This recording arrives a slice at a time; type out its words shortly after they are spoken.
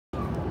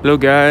Hello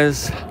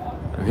guys,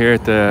 I'm here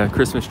at the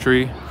Christmas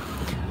tree.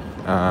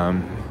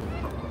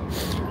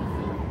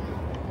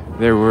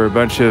 There were a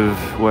bunch of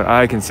what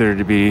I consider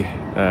to be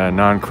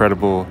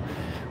non-credible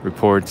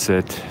reports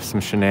that some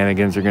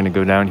shenanigans are going to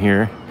go down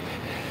here,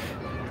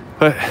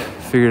 but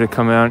figured to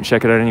come out and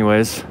check it out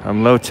anyways.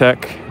 I'm low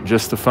tech,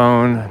 just the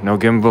phone, no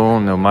gimbal,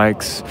 no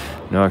mics,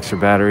 no extra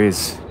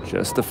batteries,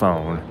 just the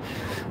phone.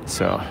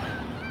 So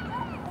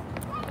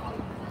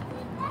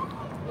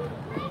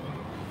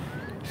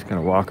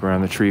gonna walk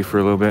around the tree for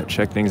a little bit,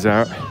 check things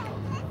out.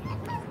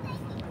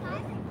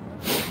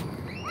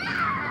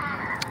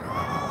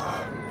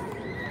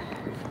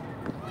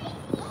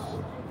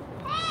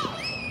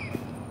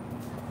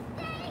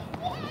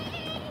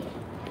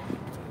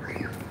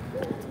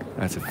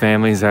 Lots of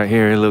families out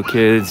here, little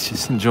kids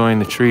just enjoying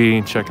the tree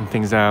and checking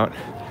things out.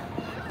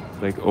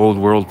 Like old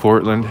world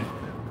Portland.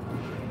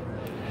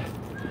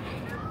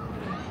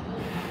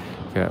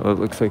 Got what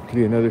looks like to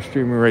be another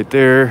streamer right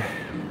there.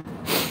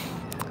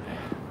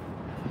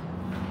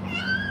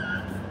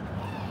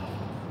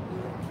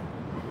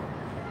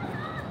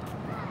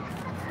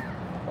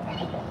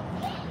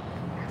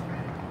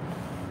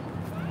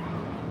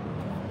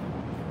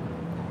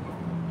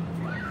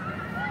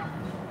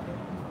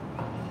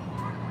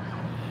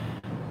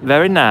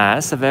 Very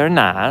nice, very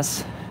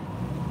nice.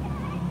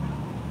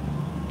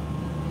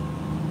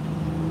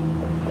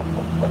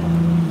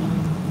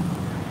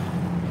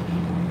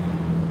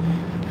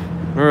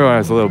 Remember when I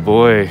was a little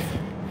boy,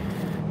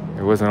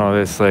 there wasn't all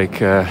this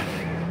like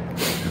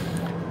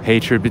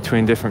hatred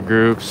between different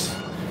groups.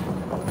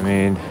 I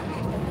mean,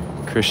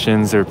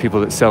 Christians or people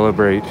that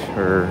celebrate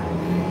or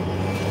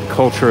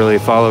culturally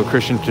follow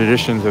Christian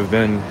traditions have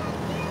been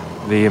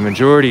the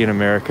majority in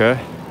America.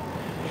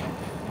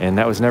 And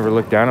that was never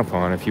looked down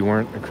upon. If you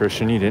weren't a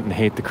Christian, you didn't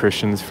hate the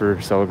Christians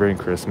for celebrating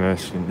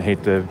Christmas. You didn't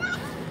hate the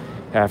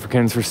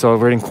Africans for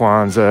celebrating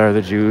Kwanzaa, or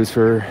the Jews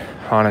for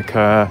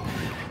Hanukkah,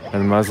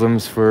 and the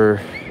Muslims for,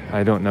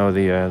 I don't know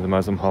the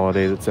Muslim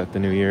holiday that's at the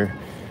New Year.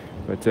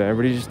 But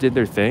everybody just did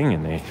their thing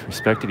and they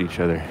respected each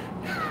other.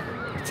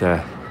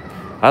 But,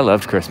 I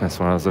loved Christmas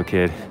when I was a little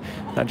kid.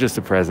 Not just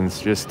the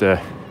presents, just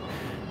the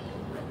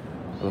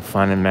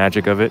fun and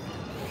magic of it.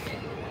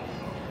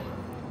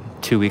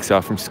 2 weeks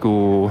off from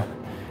school.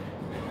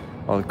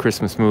 All the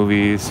Christmas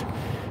movies,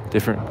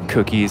 different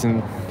cookies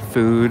and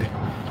food,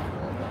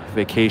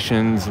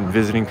 vacations and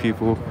visiting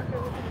people.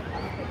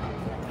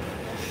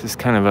 This is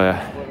kind of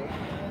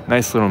a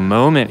nice little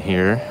moment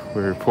here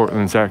where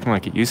Portland's acting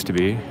like it used to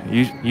be.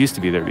 It used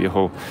to be there'd be a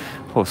whole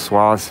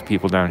swaths of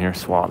people down here.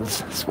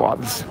 Swaths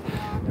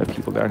of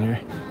people down here.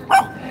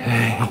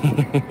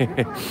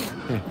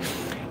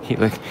 He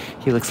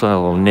looks a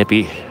little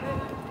nippy.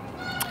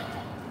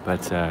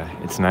 But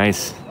it's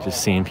nice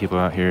just seeing people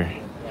out here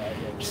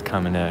just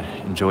coming to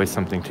enjoy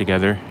something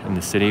together in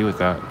the city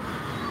without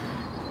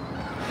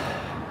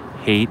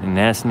hate and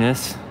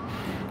nastiness,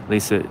 at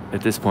least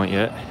at this point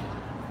yet.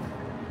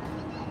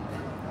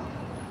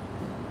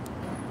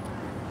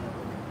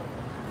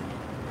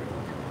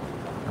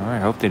 I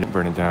hope they don't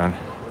burn it down.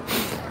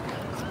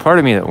 There's part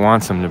of me that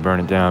wants them to burn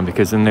it down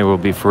because then they will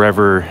be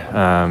forever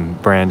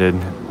branded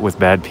with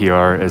bad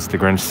PR as the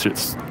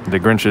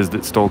Grinches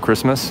that stole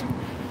Christmas.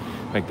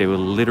 Like they will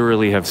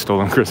literally have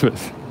stolen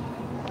Christmas.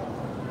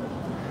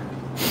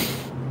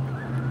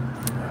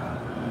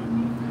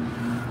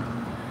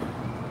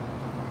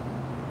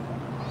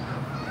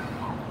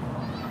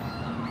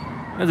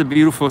 That's a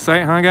beautiful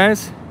sight, huh,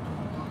 guys?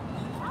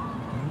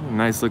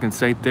 Nice looking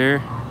sight there.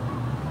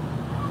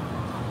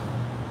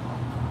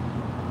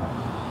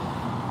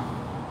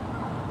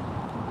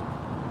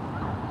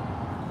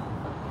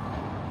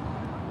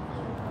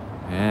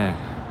 Yeah,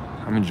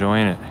 I'm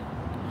enjoying it.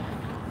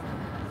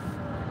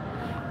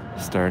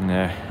 Starting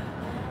to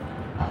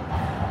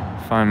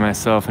find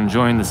myself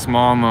enjoying the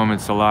small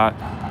moments a lot.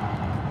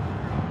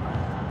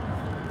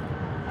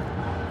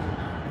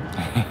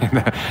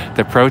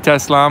 The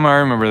protest llama, I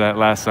remember that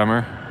last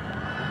summer.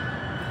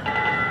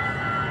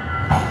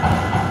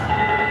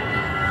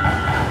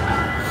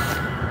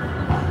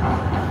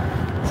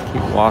 Just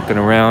keep walking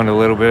around a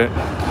little bit.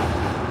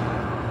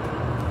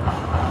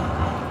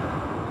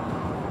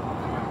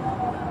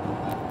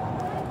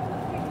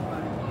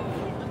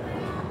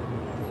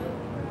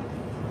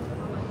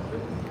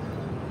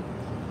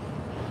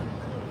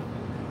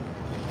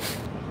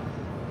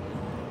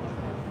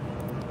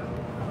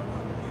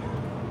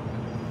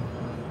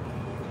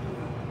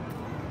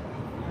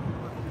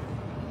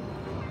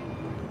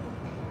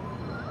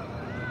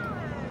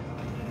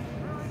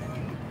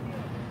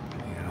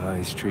 All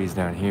these trees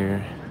down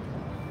here.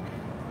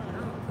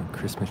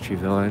 Christmas Tree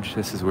Village.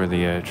 This is where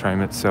the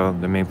TriMet sell,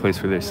 the main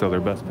place where they sell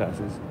their bus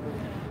passes.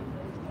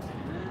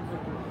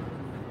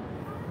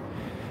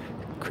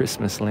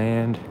 Christmas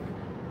Land.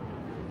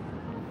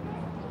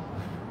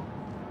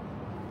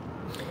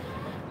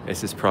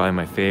 This is probably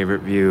my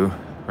favorite view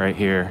right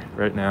here,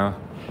 right now.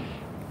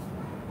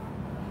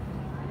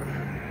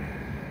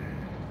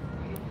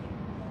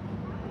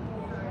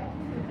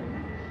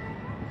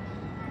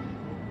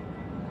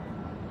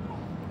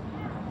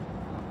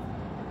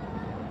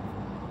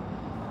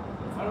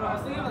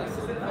 Got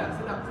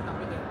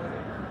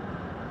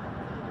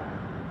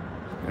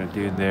a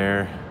dude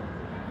there,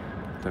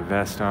 the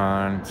vest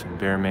on, some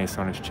bear mace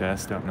on his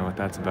chest. Don't know what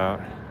that's about.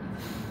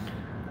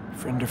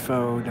 Friend or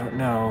foe, don't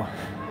know.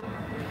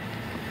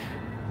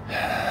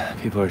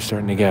 People are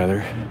starting to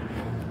gather.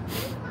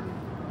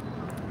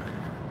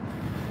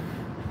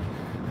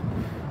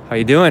 How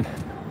you doing?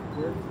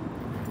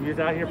 You just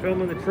out here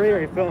filming the tree, or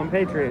are you filming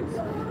Patriots?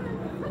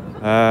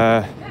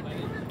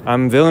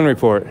 I'm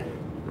VillainReport.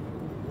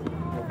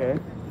 Okay.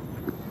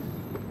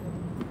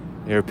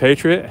 You're a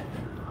patriot?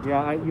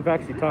 Yeah, you've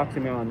actually talked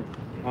to me on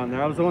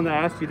there. I was the one that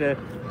asked you to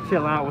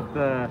chill out with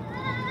the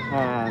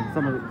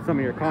some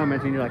of your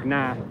comments, and you're like,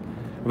 nah.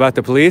 About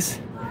the police?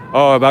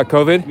 Oh, about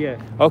COVID? Yeah.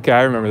 Okay,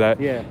 I remember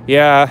that. Yeah.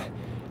 Yeah,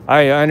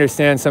 I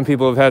understand some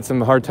people have had some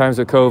hard times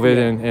with COVID,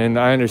 Yeah. and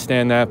I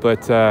understand that,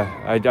 but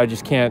I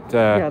just can't.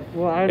 Yeah,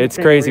 well, I it's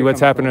understand crazy where you're what's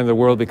coming happening in the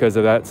world because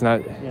of that. It's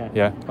not. Yeah.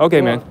 Yeah.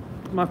 Okay, Well, man.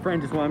 My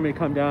friend just wanted me to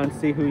come down and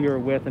see who you were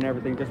with and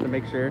everything, just to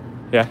make sure.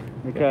 Yeah.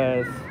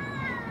 Because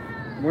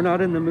we're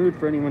not in the mood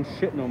for anyone's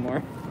shit no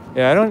more.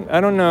 Yeah, I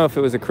don't know if it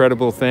was a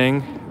credible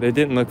thing. They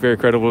didn't look very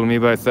credible to me,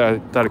 but I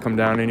thought I'd come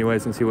down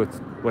anyways and see what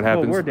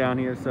happens. Well, we're down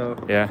here, so.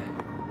 Yeah.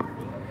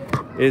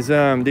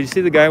 Did you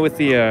see the guy with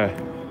the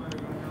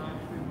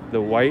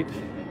white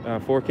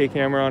 4K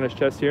camera on his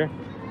chest here?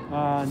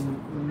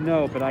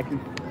 No, but I can.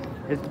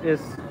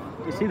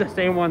 Is he the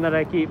same one that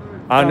I keep?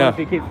 No. If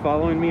he keeps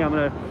following me, I'm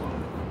gonna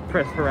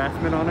press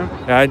harassment on him.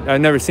 Yeah,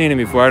 I've never seen him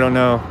before. I don't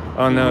know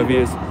if he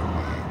is.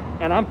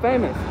 And I'm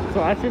famous,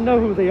 so I should know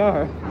who they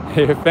are.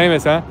 You're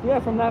famous, huh? Yeah,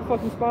 from that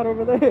fucking spot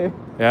over there.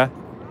 Yeah.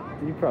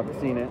 You've probably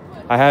seen it.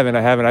 I haven't.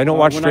 I don't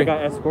watch when streams. I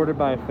got escorted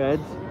by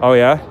feds. Oh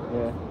yeah.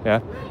 Yeah. Yeah.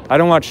 I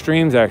don't watch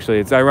streams actually.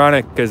 It's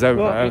ironic because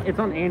it's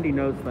on Andy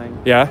Knows thing.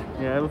 Yeah.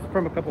 Yeah, it was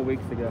from a couple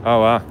weeks ago.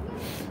 Oh wow.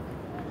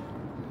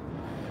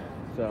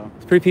 So.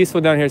 It's pretty peaceful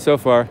down here so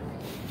far.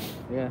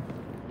 Yeah.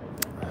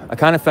 I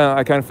kind of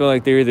feel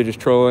like they're either just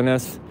trolling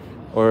us,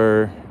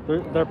 or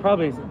they're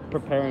probably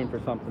preparing for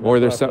something. Or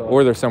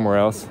they're somewhere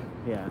else.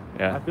 Yeah.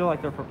 Yeah. I feel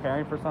like they're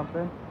preparing for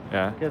something.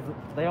 Yeah. Because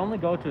they only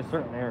go to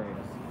certain areas.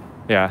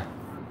 Yeah.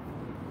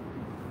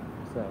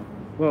 So,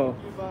 well.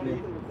 Yeah.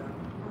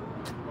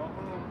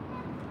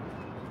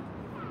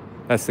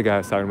 That's the guy I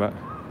was talking about.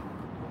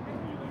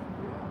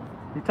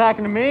 You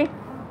talking to me?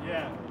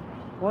 Yeah.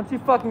 Why don't you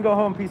fucking go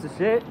home, piece of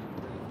shit?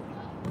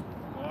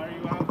 Why are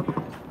you out here?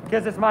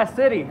 Because it's my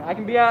city. I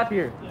can be out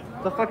here.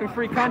 It's a fucking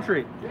free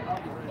country.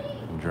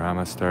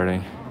 Drama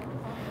starting.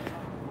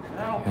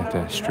 Got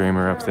the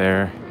streamer up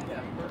there.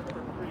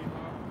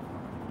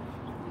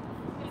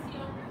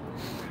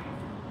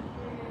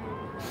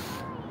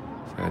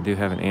 So I do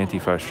have an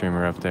Antifa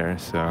streamer up there,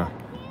 so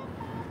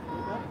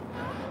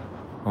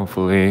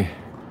hopefully,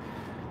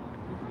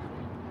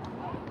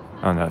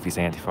 I don't know if he's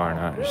Antifa or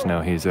not. I just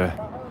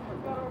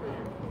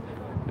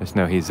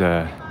know he's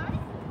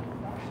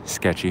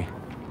sketchy.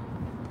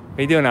 How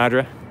you doing,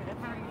 Audra?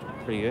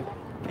 Pretty good.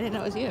 I didn't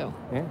know it was you.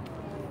 Yeah.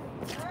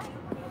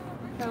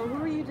 So who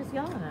were you just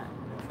yelling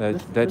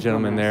at? That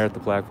gentleman there at the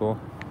flagpole.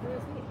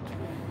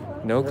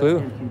 No clue.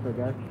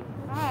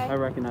 Hi. I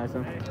recognize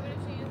him.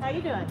 How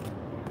you doing?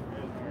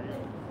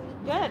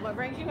 Good. What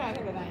brings you out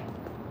here tonight?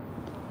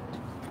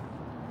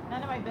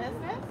 None of my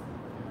business?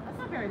 That's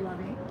not very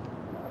loving.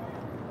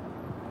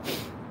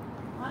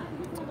 Why don't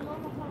you just have a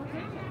normal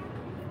conversation?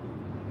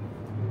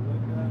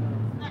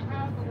 Isn't that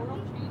how the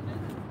world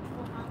changes?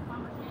 We'll have a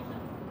conversation.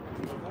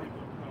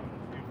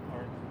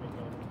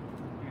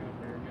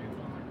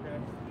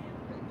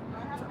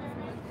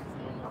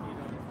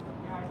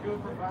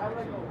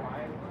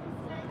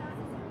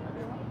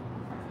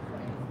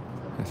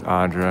 There's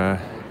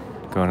Audra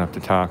going up to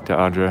talk to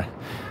Audra,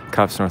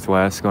 Cops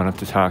Northwest, going up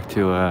to talk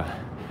to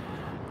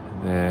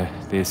the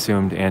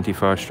assumed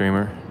Antifa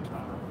streamer.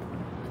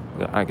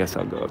 I guess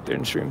I'll go up there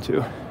and stream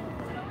too.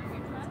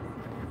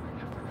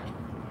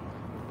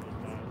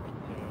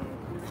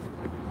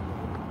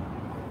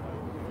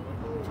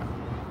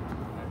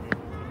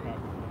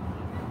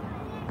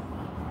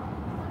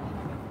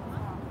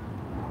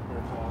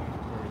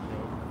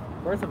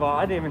 First of all,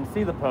 I didn't even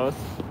see the post.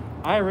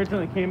 I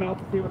originally came out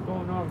to see what's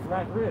going on with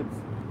Riot Ribs.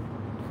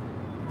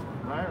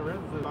 Riot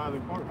Ribs is by the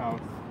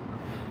courthouse.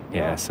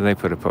 Yeah, so they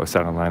put a post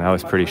out online. I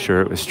was pretty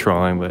sure it was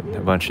trolling, but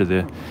a bunch of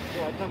the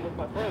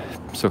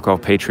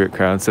so-called Patriot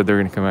crowd said they were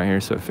going to come out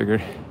here, so I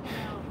figured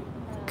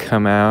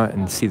come out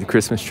and see the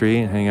Christmas tree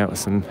and hang out with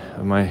some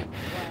of my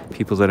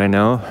people that I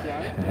know.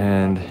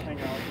 And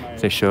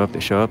if they show up, they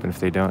show up, and if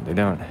they don't, they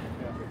don't.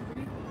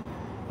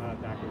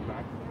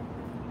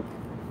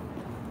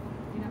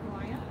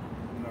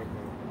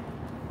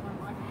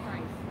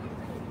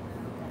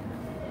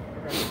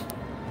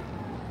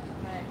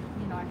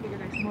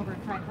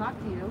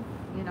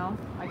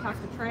 I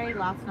talked to Trey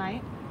last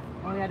night,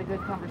 and we had a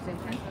good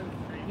conversation.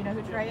 You know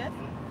who Trey is?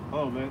 A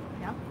little bit.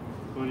 Yeah.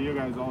 What are you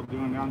guys all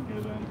doing down here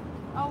then?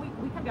 Oh,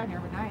 we come down here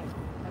every night.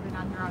 I've been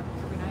down here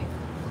every night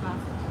for the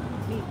last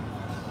week.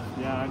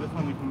 Yeah, I just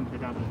wanted to come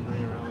check out the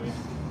tree early.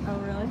 Oh,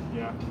 really?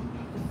 Yeah.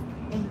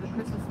 Just into the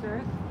Christmas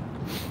spirit?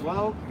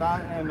 Well,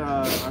 that and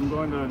I'm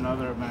going to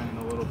another event in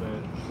a little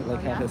bit.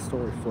 Like how his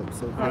story flips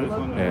so I quick. just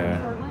wanted to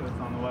it's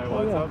on the way.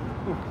 What's up?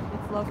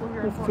 It's local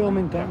here in We're Portland.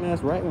 filming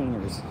dumbass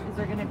right-wingers. Is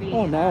there going to be?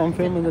 Oh, now I'm is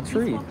filming it the a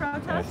tree. peaceful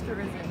protest,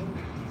 or is it?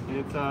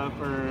 It's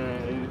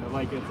for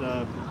like it's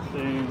a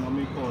thing. Let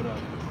me pull it up.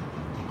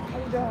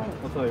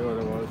 I'll tell you what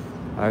it was.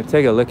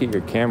 Take a look at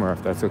your camera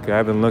if that's okay.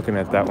 I've been looking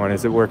at that one.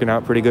 Is it working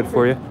out pretty good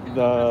for you?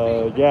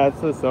 Yeah,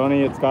 it's the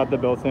Sony. It's got the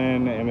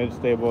built-in image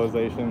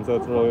stabilization, so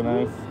it's really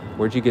nice.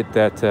 Where'd you get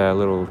that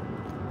little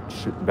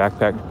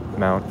backpack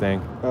mount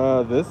thing?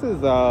 This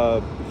is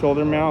a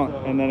shoulder mount,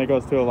 and then it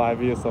goes to a live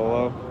view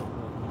solo.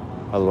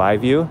 A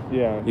live view?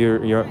 Yeah.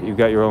 You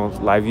got your own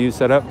live view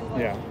set up?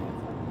 Yeah.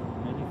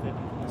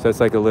 So it's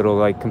like a little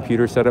like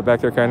computer setup back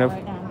there, kind of.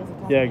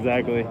 Yeah,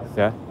 exactly.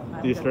 Yeah.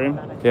 Do you stream?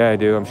 Yeah, I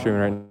do. I'm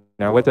streaming right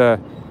now. What I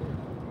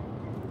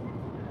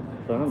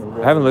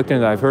haven't looked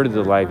into that. I've heard of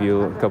the live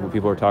view. A couple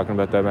people are talking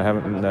about that, but I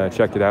haven't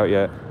checked it out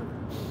yet.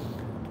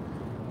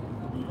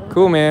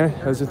 Cool, man.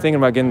 I was thinking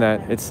about getting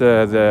that. It's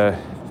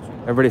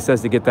everybody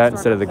says to get that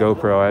instead of the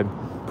GoPro. I'm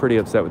pretty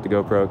upset with the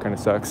GoPro. It kind of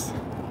sucks.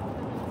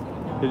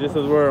 It just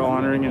says we're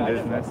honoring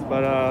indigenous,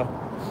 but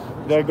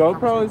the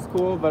GoPro is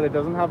cool, but it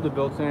doesn't have the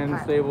built-in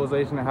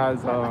stabilization. It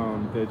has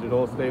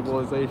digital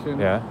stabilization.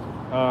 Yeah.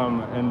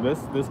 And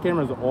this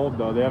camera's old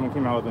though. They haven't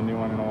came out with a new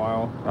one in a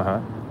while.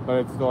 But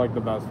it's still like the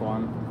best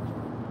one.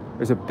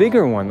 There's a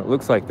bigger one that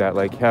looks like that,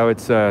 like how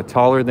it's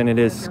taller than it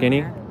is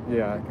skinny.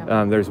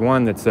 Yeah. There's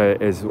one that's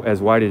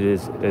as wide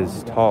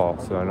as tall.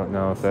 So I don't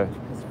know if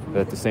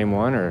that's the same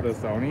one or. The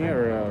Sony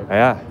or.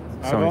 Yeah.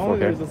 Sony 4K.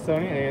 There's a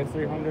Sony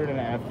AS300 and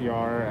an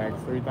FDR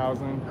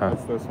X3000.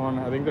 That's this one.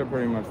 I think they're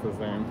pretty much the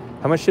same.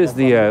 How much is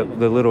the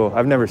little?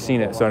 I've never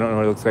seen it, so I don't know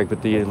what it looks like.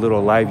 But the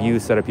little live view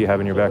setup you have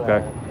in your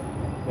backpack.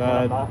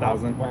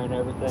 1,000.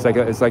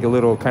 It's like a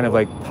little kind of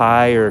like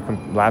Pi or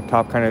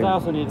laptop kind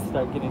of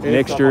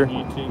mixture.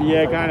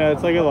 Yeah, kind of.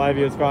 It's like a live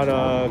view. It's got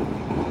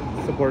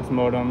supports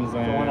modems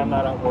and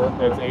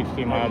it's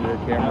HDMI to your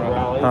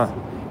camera.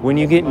 When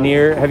you get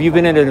near, have you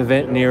been at an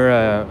event near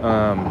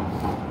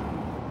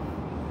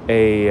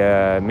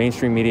a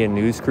mainstream media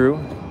news crew?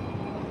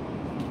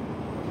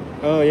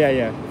 Oh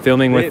yeah.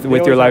 Filming with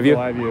your live view.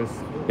 Live views.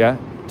 Yeah.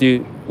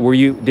 Did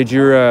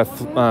your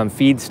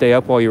feed stay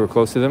up while you were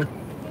close to them?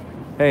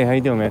 Hey, how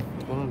you doing, man?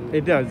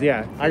 It does,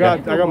 yeah. I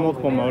got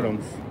multiple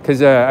modems.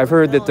 Because I've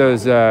heard that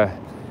those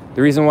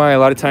the reason why a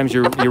lot of times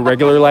your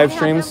regular live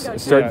streams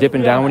start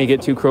dipping down when you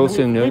get too close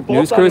to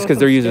news crews because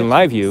they're using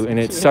live view and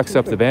it sucks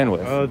up the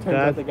bandwidth. Oh,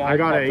 I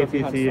got an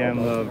ATT and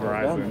the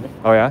Verizon.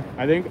 Oh yeah.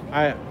 I think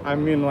I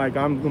mean like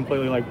I'm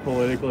completely like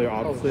politically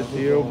opposite to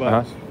you,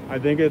 but I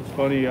think it's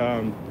funny.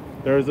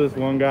 There's this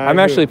one guy. I'm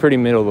actually pretty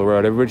middle of the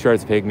road. Everybody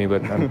tries to peg me,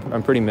 but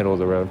I'm pretty middle of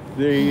the road.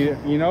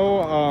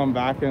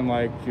 Back in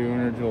like June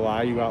or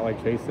July, you got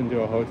like chased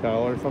into a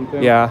hotel or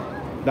something. Yeah.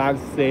 That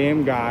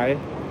same guy.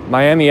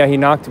 Miami, yeah, he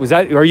knocked.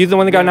 Are you the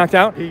one that got knocked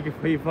out? He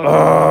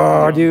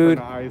oh, dude.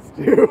 Eyes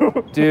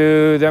too.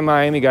 Dude, that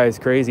Miami guy is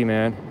crazy,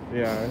 man.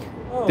 Yeah.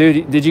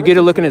 Dude, did you get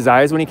a look in his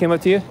eyes when he came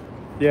up to you?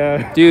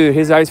 Yeah. Dude,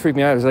 his eyes freaked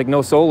me out. There's like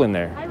no soul in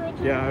there.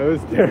 Yeah, it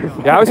was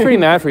terrifying. Yeah, I was pretty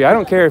mad for you. I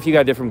don't care if you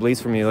got different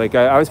beliefs from me. Like,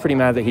 I was pretty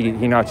mad that he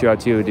knocked you out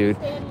too, dude.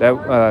 That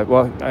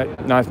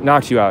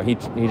knocked you out. He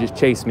just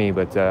chased me,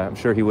 but I'm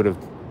sure he would have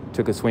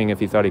took a swing if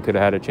he thought he could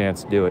have had a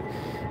chance to do it.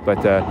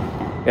 But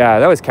yeah,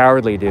 that was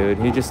cowardly, dude.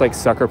 He just like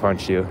sucker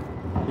punched you.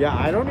 Yeah,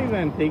 I don't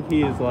even think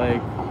he's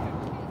like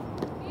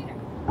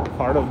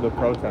part of the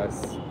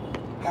protests.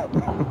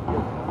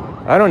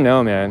 I don't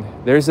know, man.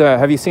 There's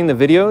have you seen the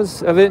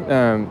videos of it?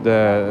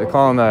 They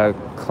call him a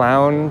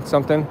clown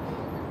something.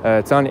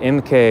 It's on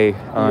MK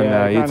on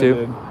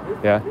YouTube.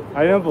 Yeah.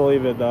 I didn't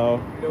believe it though,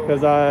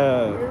 because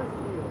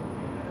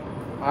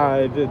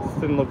it just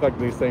didn't look like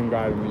the same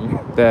guy to me.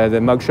 The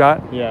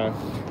mugshot? Yeah.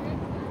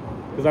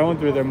 Because I went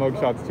through their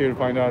mugshots too to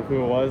find out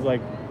who it was.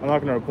 Like, I'm not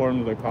gonna report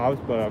him to the cops,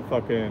 but I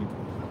fucking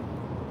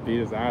beat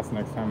his ass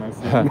next time I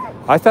see him.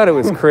 I thought it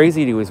was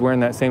crazy he was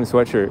wearing that same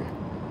sweatshirt.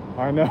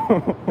 I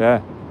know.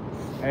 Yeah.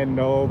 And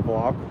no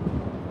block.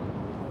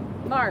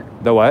 Mark.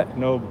 The what?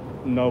 No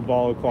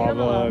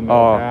balaclava,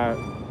 no hat,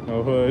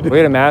 no hood. We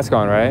had a mask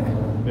on, right?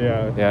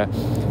 Yeah. Yeah.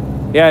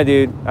 Yeah,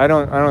 dude. I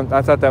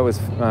thought that was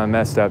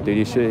messed up,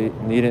 dude. You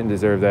didn't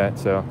deserve that.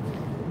 So,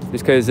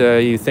 just because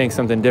you think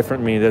something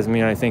different from me doesn't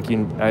mean I think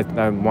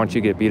I want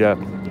you to get beat up.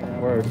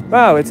 Word.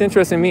 Wow, it's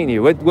interesting meeting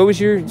you. What was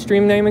your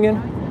stream name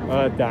again?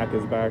 Dak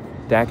is back.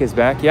 Dak is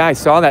back. Yeah, I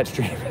saw that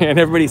stream, and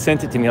everybody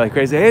sent it to me like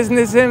crazy. Hey, isn't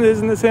this him?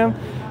 Isn't this him?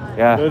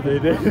 Yeah. They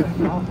did.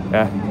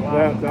 Yeah.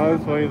 That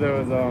was funny.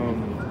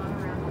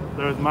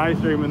 There was my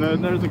stream, and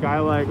then there's a guy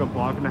like a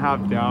block and a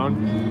half down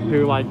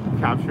who like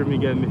captured me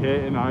getting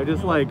hit, and I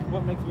just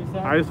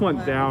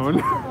went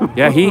down.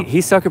 Yeah,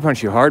 he sucker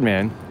punched you hard,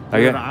 man.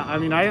 Dude, I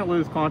mean, I didn't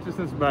lose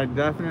consciousness, but I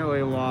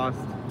definitely lost.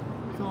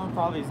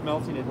 Probably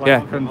melting it.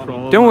 Yeah.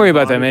 Control. Don't worry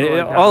about that,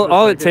 man.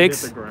 All it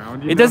takes.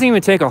 It It doesn't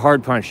even take a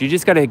hard punch. You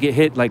just got to get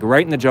hit like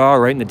right in the jaw,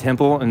 right in the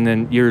temple, and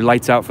then your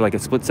lights out for like a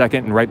split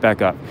second and right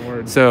back up.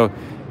 Word. So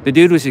The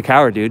dude was a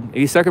coward, dude. If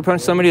you sucker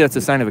punch somebody, that's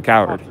a sign of a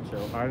coward.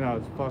 I know,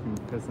 it's fucking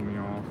pissing me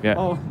off. Yeah.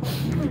 Oh,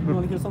 you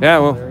want to hear something Yeah,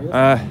 well,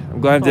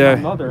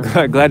 hilarious?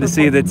 I'm glad to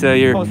see that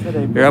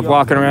you're up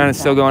walking around and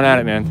still going at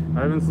it, man.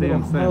 I haven't seen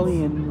him since.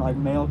 Hellion, like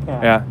male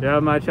cat. Yeah. Yeah,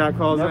 my chat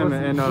calls Never him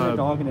seen and a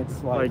dog and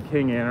it's like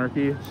King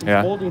Anarchy. she's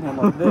Yeah. holding him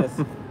like this.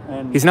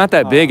 And, He's not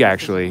that big, it's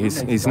actually.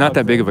 just He's not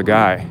that big of a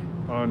guy.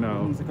 Oh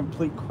no. He's a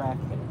complete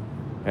crackhead.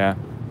 Yeah.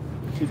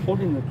 She's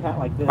holding the cat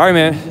like this. All right,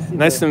 and you just man. see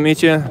Nice the, to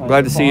meet you.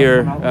 Glad to see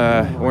you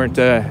weren't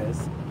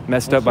this,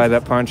 messed up by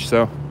that punch.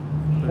 So,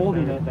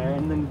 holding it there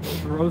and then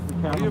throws the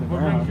cat on the What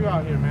brings you ground.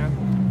 out here, man?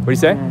 what do you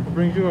say? What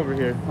brings you over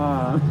here?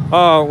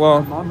 Oh,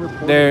 well, Mom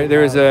reported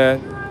there was a.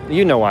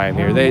 You know why I'm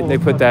here. They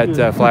put that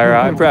flyer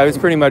out. I was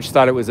pretty much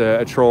thought it was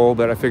a troll,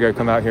 but I figured I'd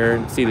come out here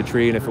and see the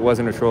tree, and if it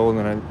wasn't a troll,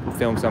 then I'd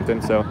film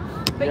something. So.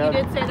 But you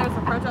did say there was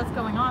a protest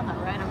going on,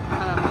 though, right?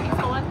 A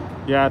peaceful one?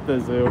 Yeah, at the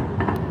zoo.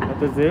 At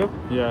the zoo?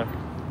 Yeah.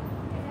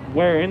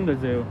 Where in the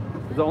zoo?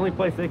 'Cause the only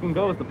place they can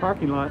go is the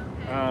parking lot.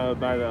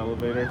 By the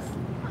elevators.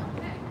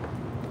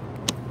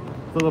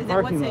 So the Is it,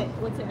 parking lot.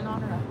 what's it in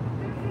honor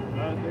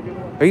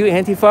of? Are you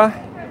Antifa?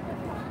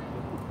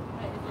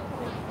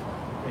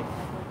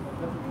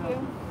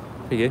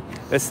 Pretty good.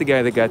 That's the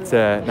guy that got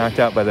knocked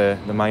out by the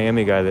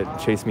Miami guy that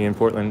chased me in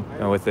Portland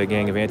with the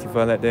gang of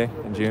Antifa that day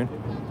in June.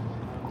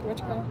 Which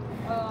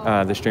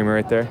guy? The streamer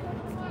right there.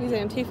 He's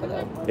Antifa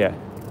though. Yeah.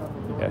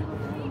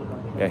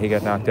 Yeah, he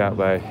got knocked out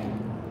by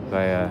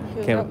guy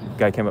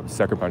came up and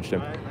sucker punched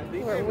him.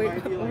 We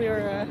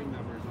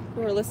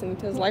were listening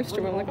to his live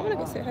stream. I'm like, I'm gonna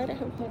go say hi to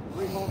him.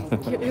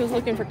 He was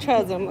looking for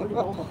chuds. I'm like,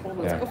 oh,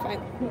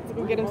 let's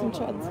go get him some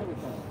chuds.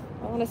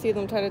 I want to see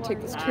them try to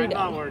take this tree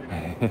down.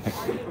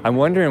 I'm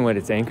wondering what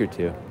it's anchored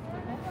to.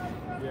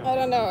 I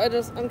don't know.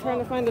 I'm trying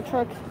to find a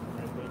truck.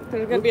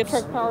 There's gonna be a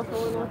truck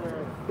powerful enough to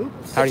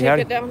Howdy, take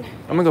howdy. it down.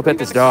 I'm gonna go pet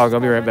this dog. I'll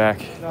be right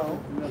back.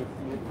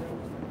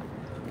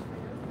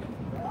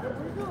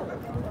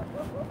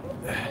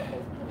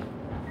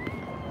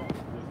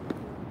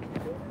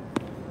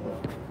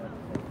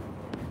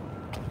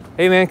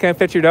 Hey man, can I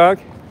pet your dog?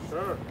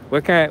 Sure.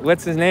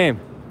 What's his name?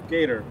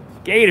 Gator.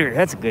 Gator.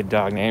 That's a good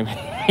dog name.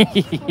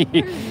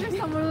 You're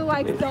someone who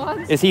likes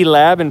dogs. Is he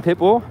lab and pit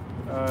bull?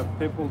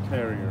 Pit Bull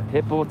Terrier.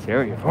 Pit bull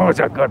terrier. Oh, it's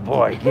a good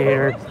boy,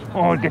 Gator.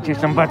 Oh, get you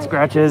some butt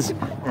scratches.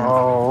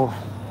 Oh.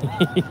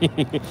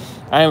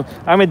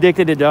 I'm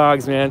addicted to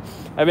dogs, man.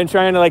 I've been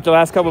trying to, like, the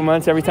last couple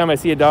months, every time I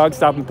see a dog,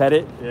 stop and pet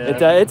it.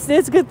 Yeah.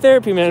 It's good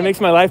therapy, man. It makes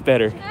my life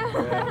better.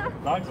 Yeah.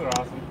 Dogs are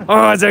awesome.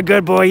 Oh, it's a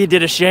good boy. You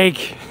did a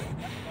shake.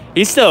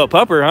 He's still a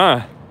pupper,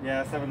 huh?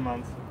 Yeah, 7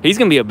 months. He's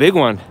gonna be a big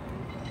one.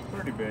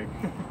 Pretty big.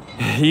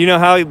 You know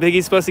how big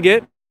he's supposed to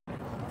get?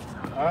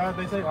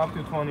 They say up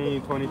to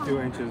 22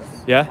 inches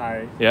Yeah?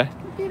 high. Yeah.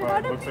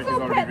 But it looks like he's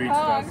already reached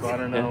that, so I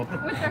don't know. With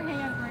their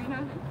hands,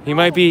 Marina. He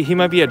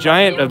might be a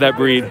giant of that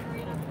breed.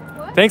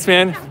 Thanks,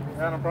 man.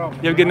 Yeah, no problem.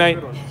 You have a good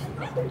night. one.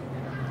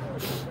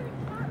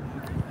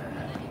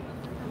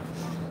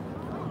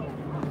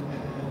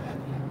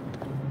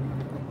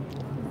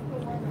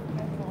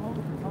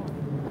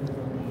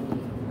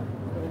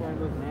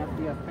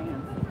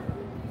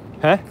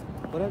 Huh?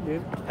 What up,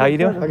 dude? How you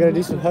doing? I got a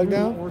decent hug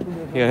now?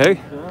 Yeah, hey.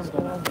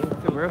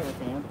 Good, bro.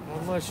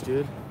 Not much,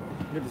 dude.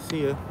 Good to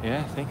see you. Yeah,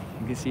 I think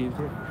you can see you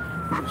too. You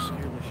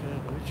scared the shit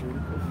out of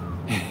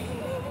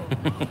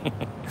me,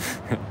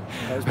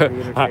 That was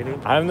pretty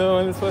entertaining. I'm the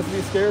one that's supposed to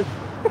be scared.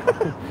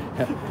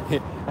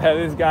 I had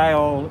this guy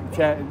all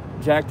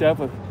jacked up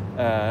with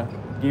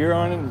gear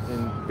on and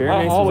bare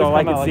I mace was always all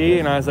I come out could like see, this.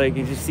 and I was like,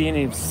 you just seeing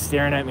him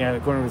staring at me out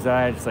of the corner of his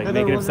eye, just like And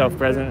they're making himself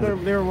wondering-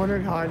 present. They were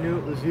wondering how I knew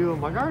it was you.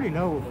 I'm like, I already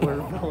know where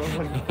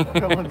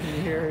villains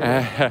in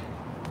here.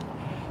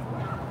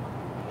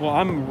 Well,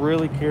 I'm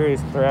really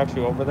curious if they're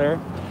actually over there,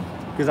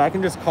 because I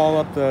can just call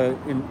up the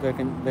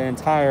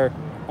entire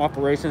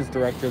operations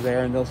director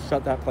there, and they'll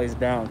shut that place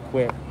down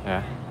quick.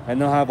 Yeah.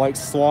 And they'll have like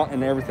SWAT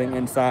and everything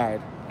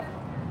inside.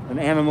 An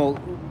animal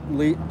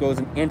goes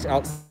an inch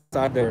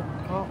outside their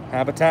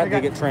habitat,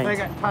 they get trained. They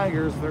got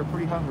tigers. They're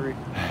pretty hungry.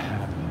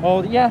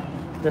 Oh yeah,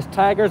 there's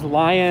tigers,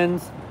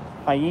 lions,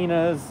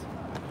 hyenas,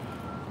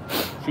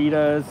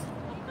 cheetahs.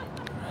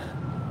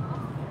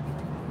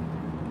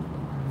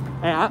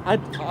 And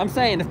I'm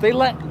saying if they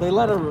let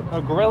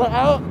a gorilla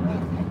out,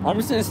 I'm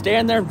just gonna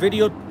stand there and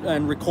video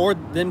and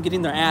record them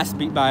getting their ass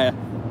beat by a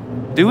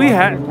Do we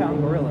have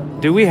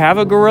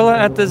gorilla. a gorilla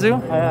at the zoo?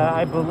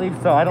 I believe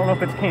so. I don't know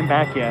if it's came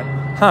back yet.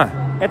 Huh?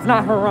 It's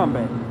not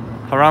Harambe.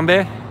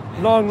 Harambe?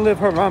 Long live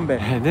Harambe.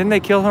 Didn't they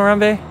kill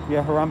Harambe?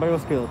 Yeah, Harambe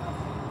was killed,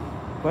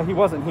 but he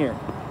wasn't here.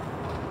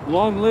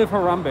 Long live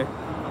Harambe.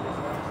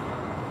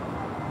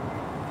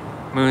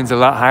 Moon's a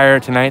lot higher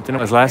tonight than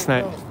it was last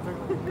night.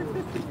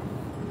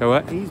 The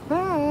what? He's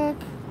back.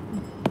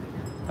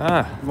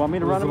 Ah, You want me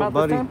to run him little out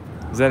buddy. this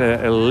time? is that a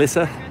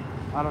Alyssa?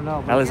 I don't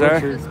know. but Alizar?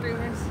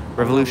 Streamers.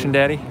 Revolution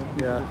Daddy?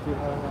 Yeah.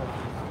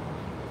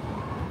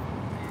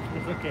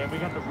 It's okay. We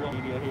got the real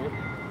media here.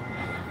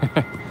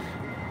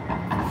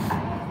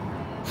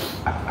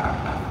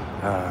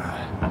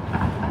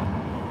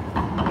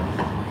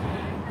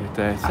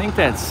 I think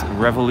that's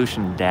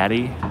Revolution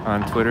Daddy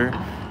on Twitter.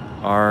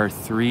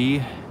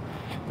 R3V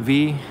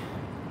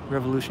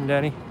Revolution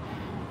Daddy.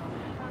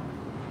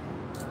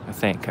 I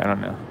think. I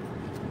don't know.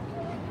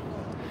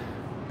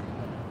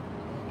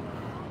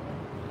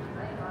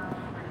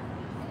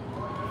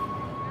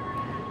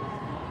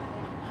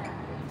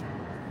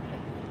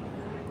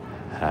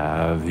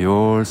 Have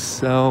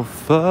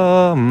yourself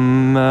a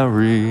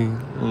merry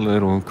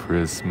little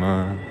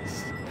Christmas.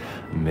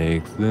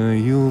 Make the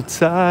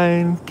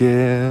Yuletide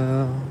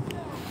gale.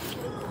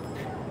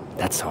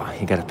 That's all.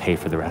 You gotta pay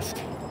for the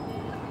rest.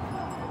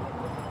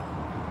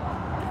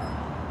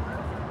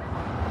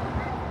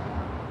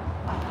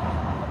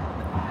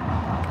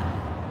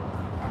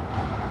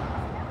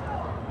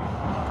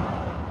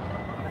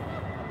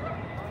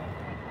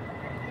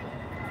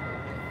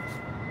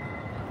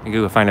 I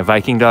go find a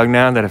Viking dog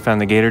now that I found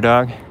the gator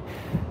dog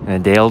and a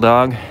Dale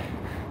dog.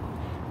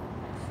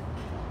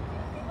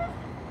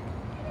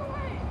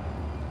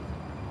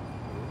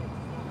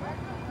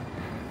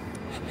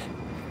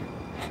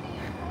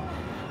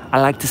 I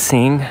like to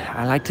sing.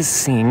 I like to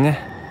sing. I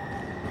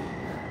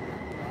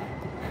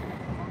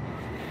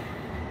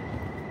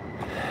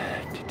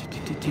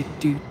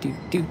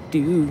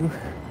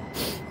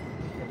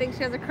think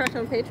she has a crush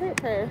on Patriot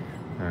Prayer.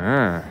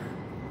 Ah.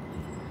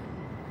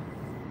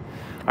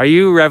 Are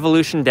you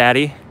Revolution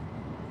Daddy?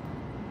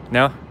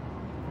 No?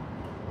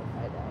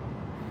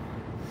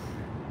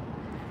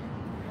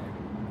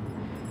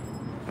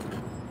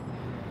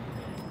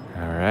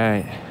 All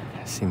right.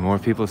 I see more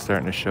people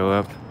starting to show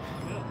up.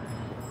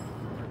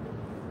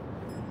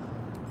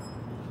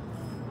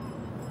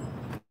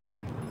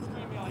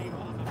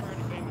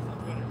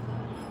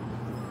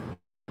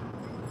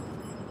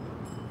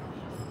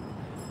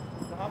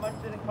 So how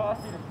much did it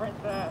cost you to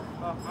print that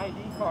ID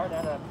card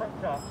at a print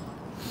shop?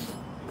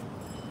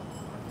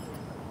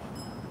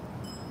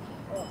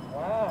 Oh,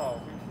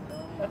 wow.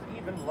 That's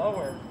even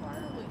lower.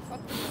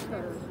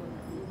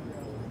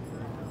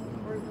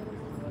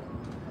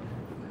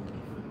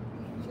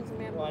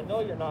 Well, I know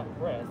you're not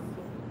pressed.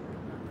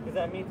 Because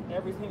that means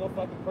every single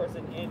fucking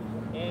person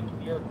in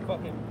your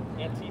fucking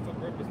Antifa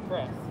group is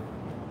pressed.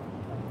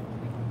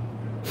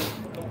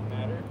 It don't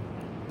matter.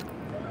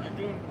 You're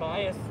doing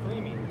biased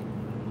streaming.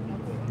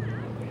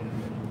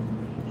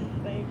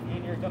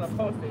 And you're gonna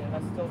post it and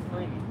that's still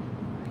free.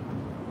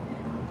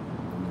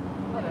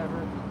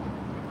 Whatever.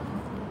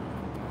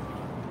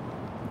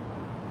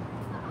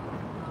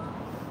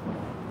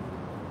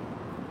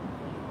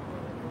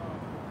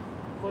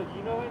 Well, do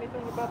you know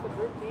anything about the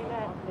group being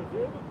at the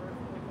zoo?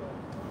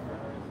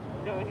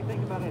 You know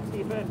anything about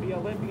Antifa and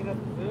BLM being at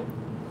the zoo?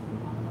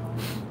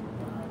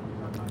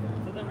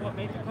 So then what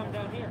made you come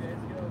down here?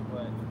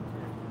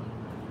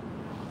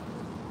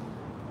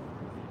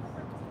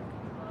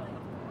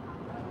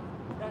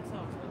 That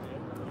sounds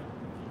legit.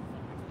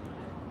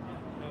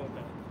 No, it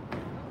doesn't.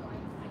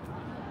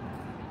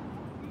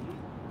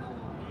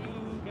 You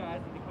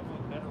guys need to come up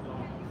with better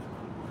laws.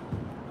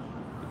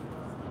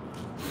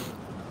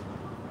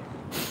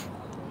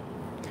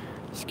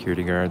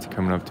 Security guards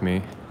coming up to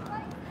me.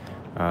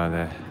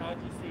 The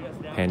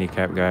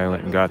handicapped guy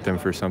went and got them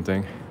for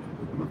something.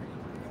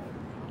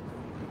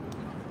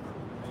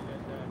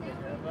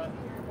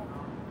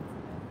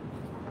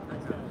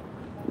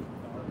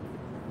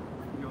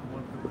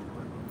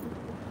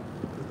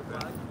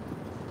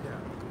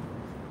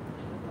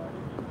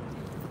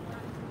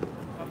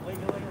 I'm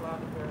legally allowed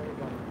to carry a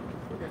gun.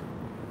 Okay.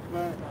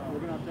 But we're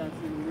going to have to ask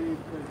you to leave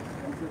because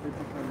you said they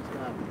took on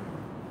staff.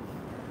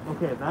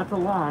 Okay, that's a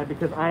lie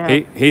because I have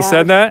He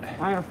said that?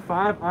 I have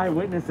 5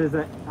 eyewitnesses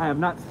that I have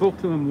not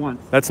spoke to him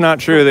once. That's not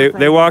true.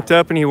 They walked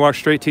up and he walked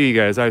straight to you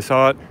guys. I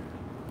saw it.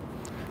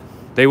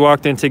 They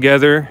walked in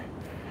together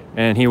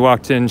and he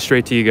walked in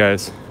straight to you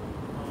guys.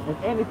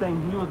 If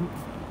anything, he was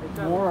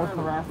more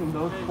harassing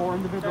those 4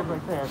 individuals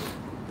right there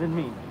than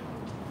me.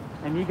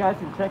 And you guys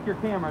can check your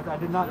cameras. I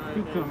did not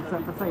speak to him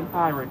except for saying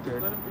hi,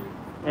 Richard,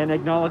 and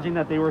acknowledging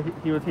that he was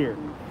here.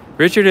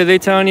 Richard, are they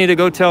telling you to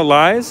go tell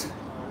lies?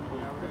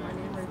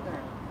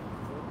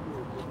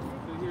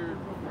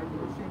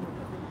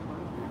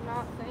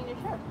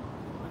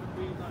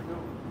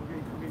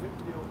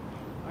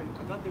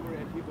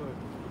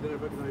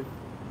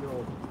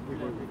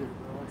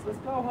 Let's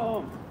go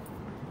home.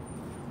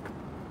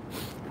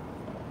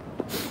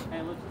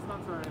 And let's just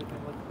not start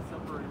anything. Let's just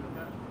separate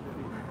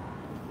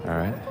it. All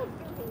right.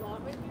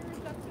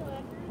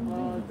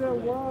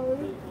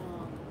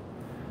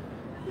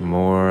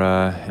 More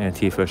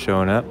Antifa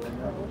showing up.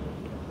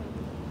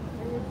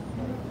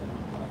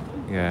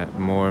 We got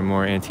more and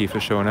more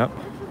Antifa showing up.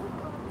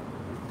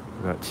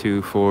 We got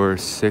 2, 4,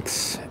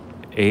 6,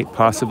 8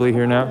 possibly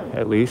here now,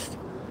 at least.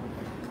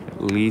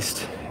 At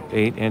least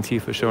 8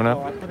 Antifa showing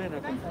Oh, I up. put in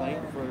a complaint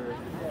for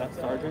that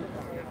sergeant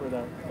for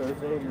that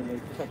Thursday when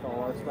they checked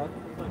all our stuff.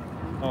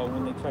 Oh,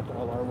 when they checked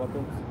all our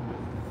weapons.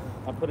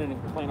 I put in a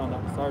complaint on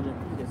that sergeant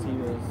because he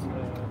was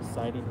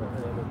siding with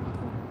the other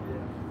people.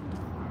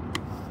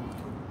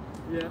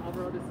 Yeah,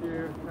 Alvarado is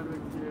here,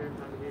 Hedwig's here,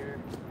 I'm here.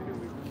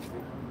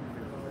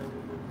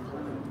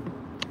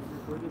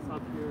 We're just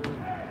up here, and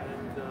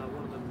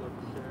one of them was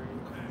sharing.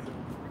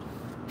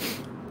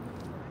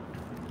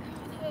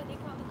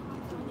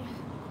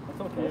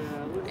 That's okay.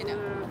 Yeah, I know.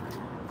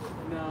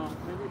 No,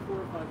 maybe 4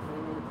 or 5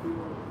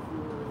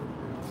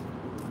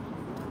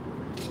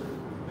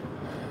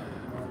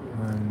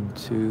 1,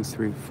 2,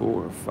 3,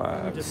 4,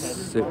 5,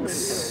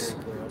 6,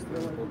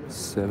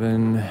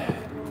 7,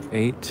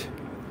 8.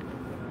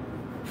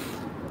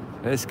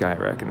 This guy I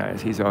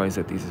recognize. He's always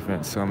at these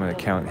events, so I'm gonna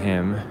count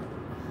him.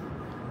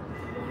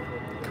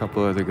 A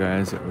couple other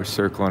guys that were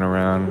circling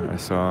around I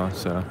saw,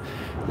 so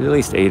there's at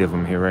least 8 of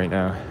them here right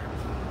now.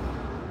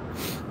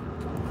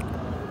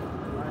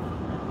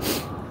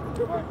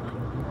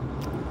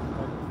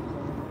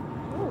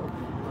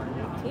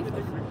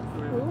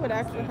 Who would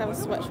actually have a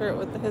sweatshirt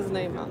with his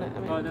name on it?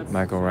 I mean,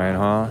 Michael Ryan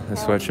Hall, the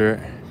sweatshirt.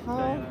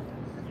 how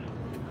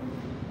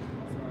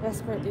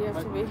desperate do you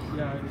have to be?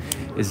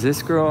 Is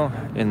this girl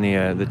in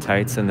the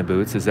tights and the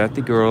boots? Is that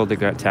the girl that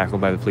got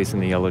tackled by the police in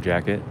the yellow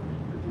jacket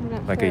I'm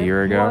not like sure. a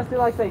year You want ago? us to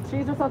like say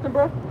cheese or something,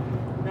 bro?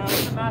 No,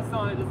 with the mask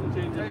on, it doesn't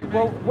change it.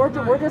 Well,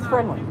 we're just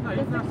friendly. No,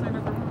 he's not saying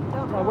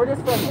nothing. No, we're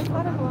just friendly. Just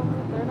let them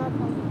alone. They're not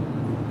fun.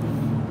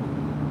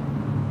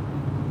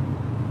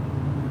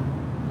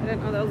 I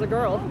didn't know that was a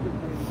girl.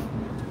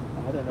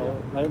 I don't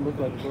know. I didn't look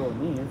like a girl to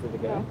me. Is it a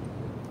guy?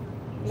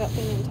 That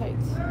thing in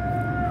tights.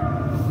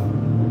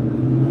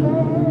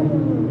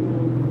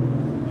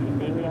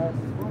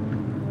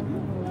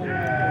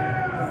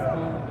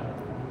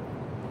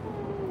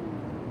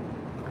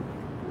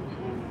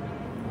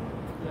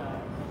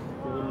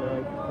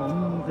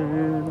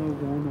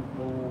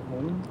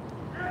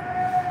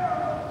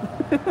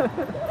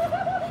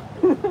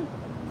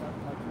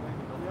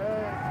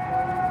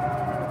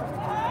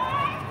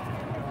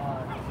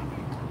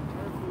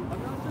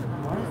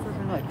 Why is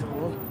there like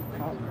 12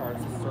 cop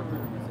cars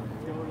circling?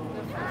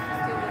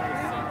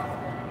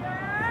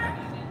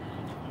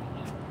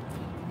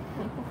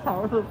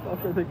 How the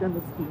fuck are they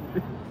gonna steal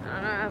it? I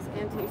don't know, ask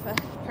Antifa.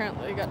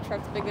 Apparently we got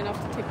trucks big enough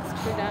to take the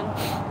screw down.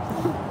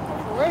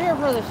 So we're here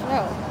for the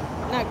show,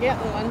 not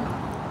getting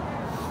one.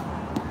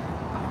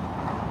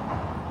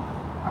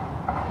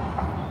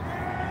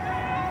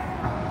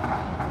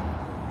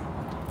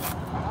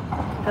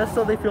 Just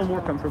so they feel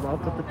more comfortable, I'll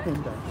put the pin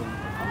back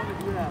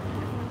in.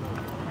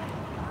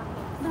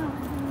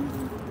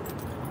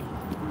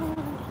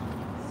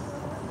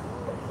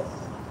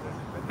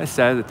 It's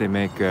sad that they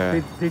make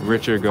Did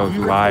Richard go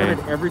you lie.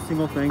 recorded every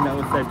single thing that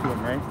was said to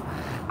him,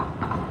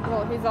 right?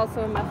 Well, he's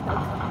also a meth head.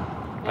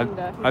 And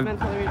he's I've-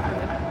 mentally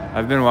retarded.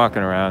 I've been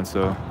walking around,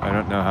 so I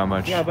don't know how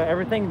much Yeah, but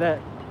everything that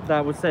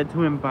was said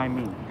to him by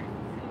me.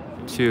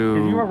 'Cause to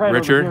you were right over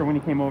Richard. here when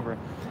he came over.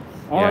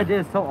 All Yeah. I did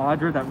is tell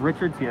Audra that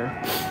Richard's here.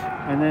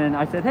 And then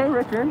I said, hey,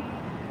 Richard.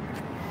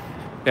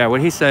 Yeah,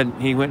 what he said,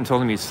 he went and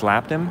told him he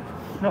slapped him.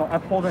 No, I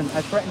pulled him.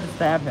 I threatened to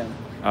stab him.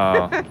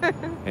 Oh,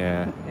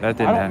 yeah, that I didn't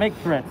don't happen. make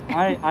threats.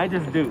 I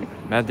just do.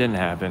 That didn't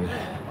happen. Not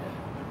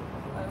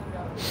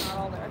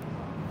all there.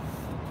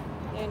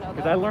 They know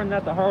Because that. I learned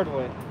that the hard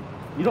way.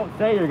 You don't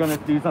say you're going to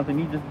do something,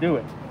 you just do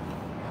it.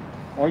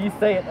 Or you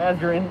say it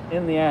as you're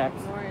in the act.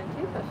 More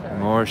Antifa show.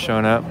 More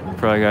showing up. We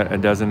probably got a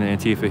dozen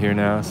Antifa here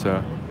now,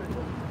 so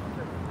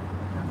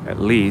at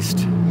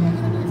least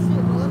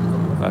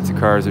lots of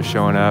cars are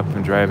showing up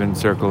and driving,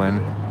 circling.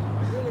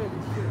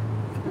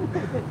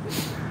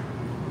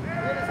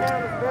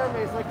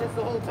 Like this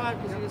the whole time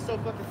because he was so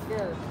fucking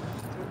scared.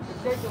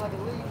 It's shaking like a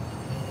leaf.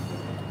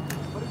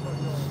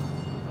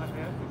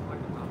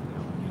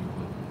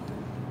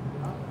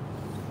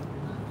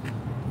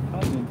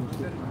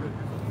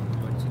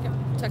 What'd you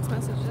get? Text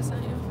message just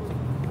sent you.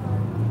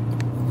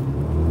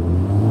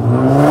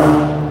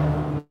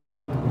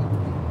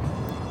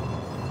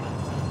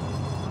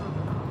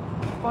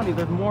 Funny,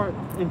 there's more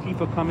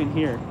Antifa coming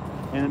here.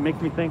 And it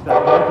makes me think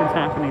that nothing's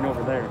happening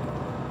over there.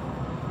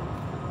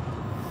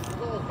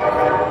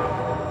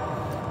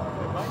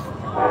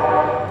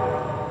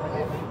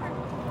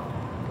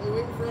 Are you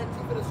waiting for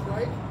Antifa to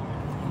strike?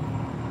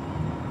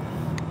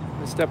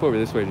 Let's step over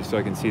this way just so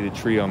I can see the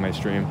tree on my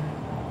stream.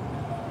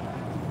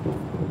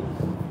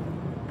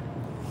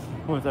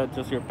 Was that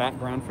just your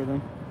background for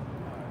them?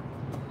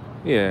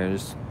 Yeah,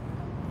 just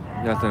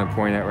nothing to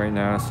point at right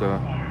now, so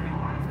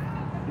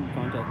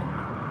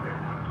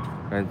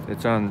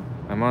it's on.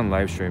 I'm on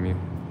live streaming,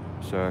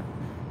 so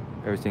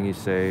everything you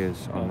say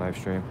is on live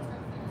stream.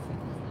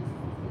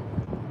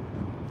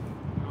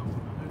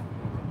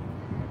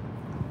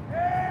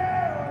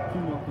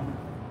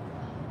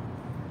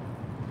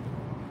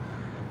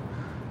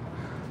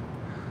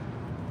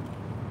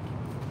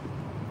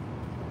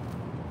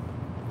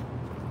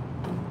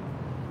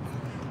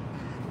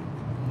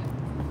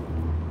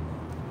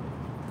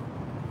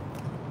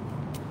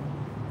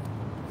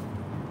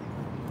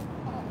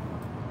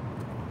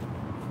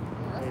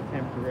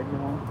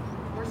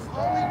 We're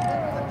slowly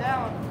moving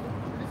down.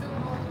 Pretty soon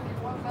we'll only be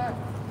one left.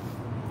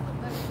 The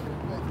next is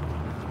quick.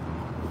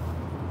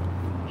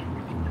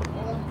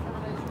 We'll have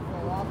determination for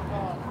a long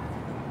time.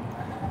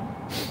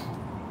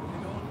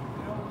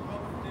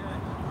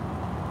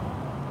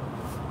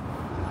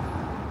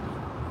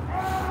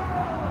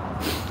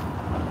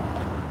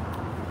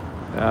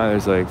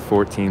 there's like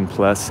 14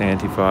 plus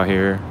Antifa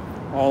here.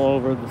 All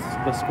over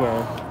the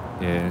square.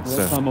 Yeah,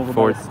 We'll come so over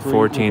by the street,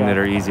 14 we that got-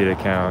 are easy to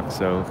count.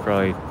 So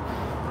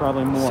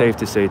probably More. safe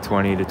to say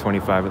 20 to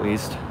 25 at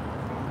least.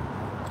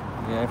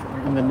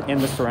 Yeah, in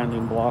the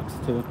surrounding blocks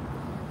too.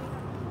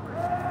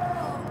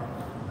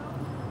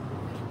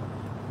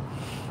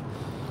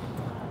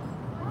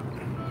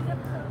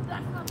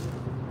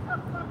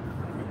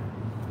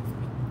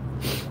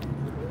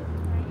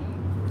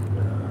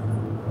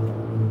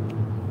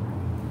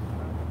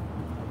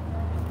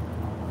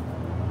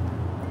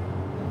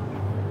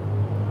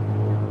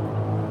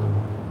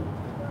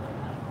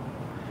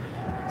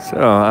 So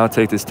I'll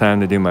take this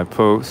time to do my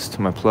post,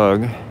 my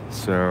plug.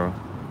 So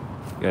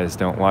if you guys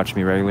don't watch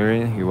me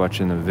regularly, you're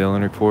watching the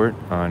Villain Report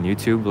on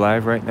YouTube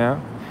live right now.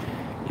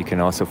 You can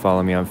also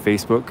follow me on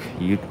Facebook,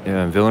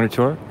 Villain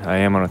Report. I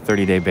am on a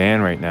 30-day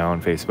ban right now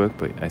on Facebook,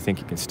 but I think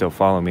you can still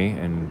follow me.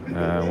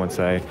 And once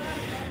I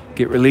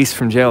get released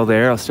from jail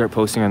there, I'll start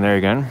posting on there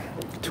again.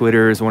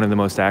 Twitter is one of the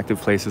most active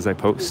places I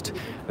post.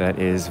 That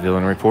is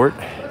Villain Report.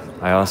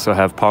 I also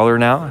have Parler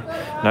now.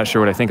 Not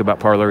sure what I think about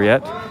Parler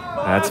yet.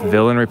 That's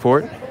Villain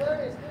Report.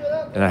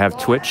 And I have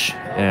Twitch,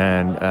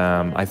 and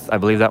I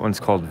believe that one's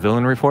called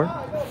Villain Report.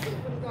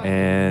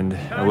 And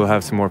I will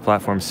have some more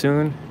platforms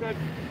soon.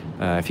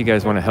 If you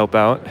guys want to help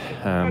out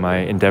my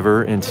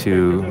endeavor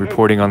into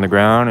reporting on the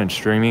ground and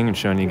streaming and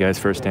showing you guys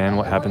firsthand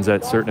what happens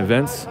at certain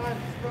events,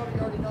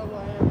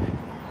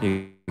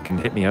 you can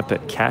hit me up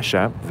at Cash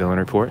App, Villain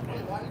Report,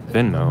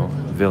 Venmo,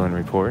 Villain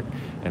Report,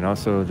 and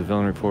also the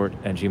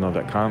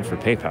villainreport@gmail.com for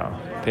PayPal.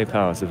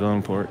 PayPal is the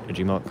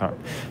villainreport@gmail.com.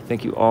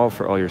 Thank you all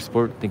for all your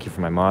support. Thank you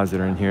for my mods that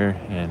are in here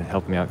and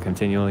helping me out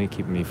continually,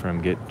 keeping me from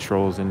getting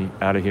trolls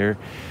out of here.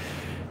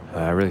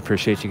 I really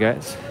appreciate you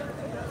guys.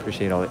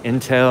 Appreciate all the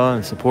intel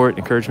and support,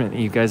 encouragement that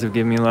you guys have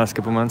given me the last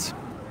couple months.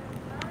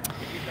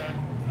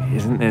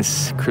 Isn't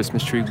this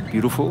Christmas tree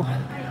beautiful?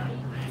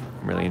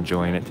 I'm really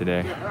enjoying it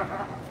today.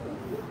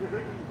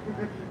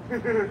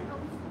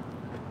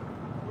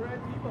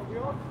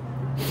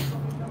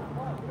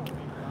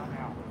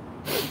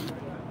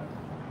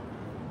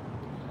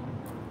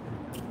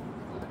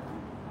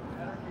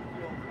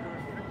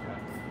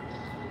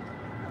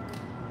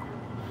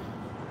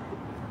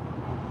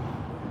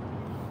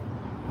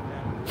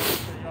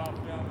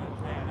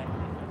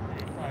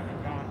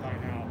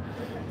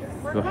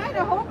 We're kind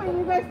of hoping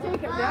you guys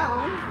take it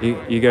down.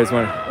 You guys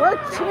want? We're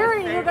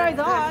cheering you guys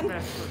on.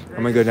 I'm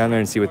gonna go down there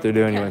and see what they're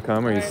doing. You wanna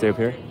come, or you stay up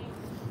here?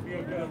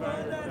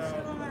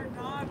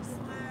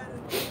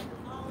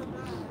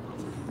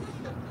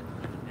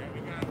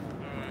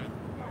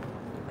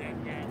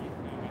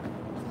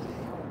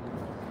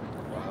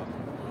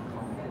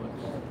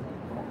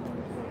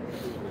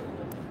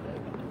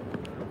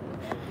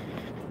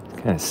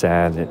 Kind of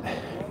sad that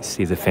you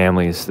see the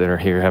families that are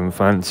here having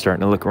fun,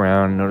 starting to look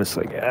around and notice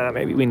like,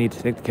 maybe we need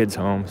to take the kids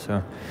home.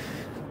 So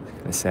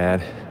kind of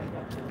sad.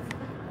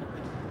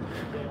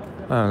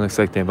 Oh, it looks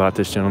like they bought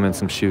this gentleman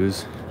some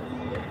shoes.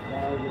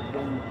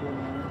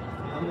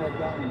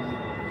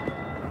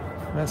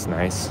 That's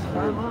nice.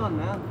 Come on,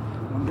 man.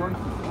 I'm going to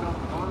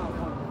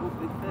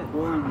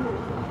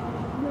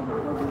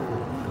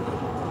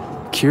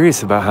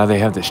Curious about how they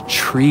have this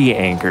tree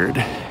anchored.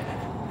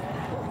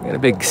 Got a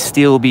big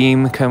steel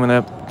beam coming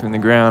up from the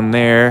ground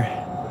there.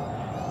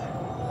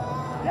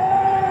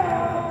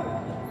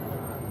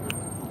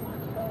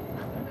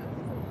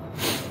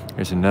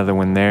 There's another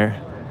one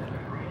there.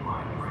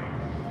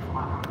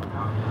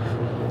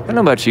 I don't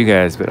know about you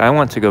guys, but I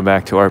want to go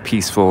back to our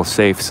peaceful,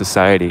 safe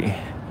society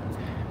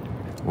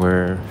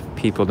where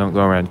people don't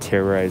go around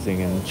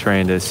terrorizing and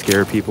trying to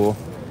scare people.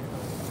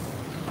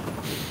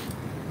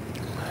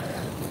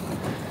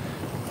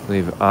 I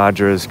believe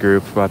Audra's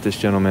group bought this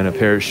gentleman a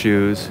pair of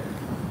shoes.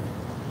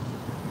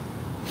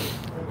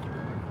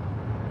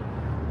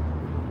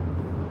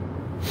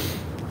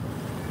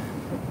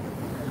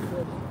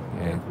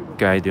 Yeah,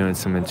 guy doing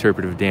some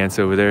interpretive dance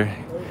over there.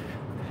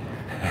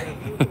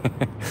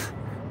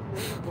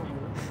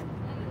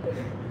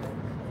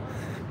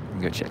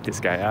 Go check this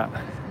guy out.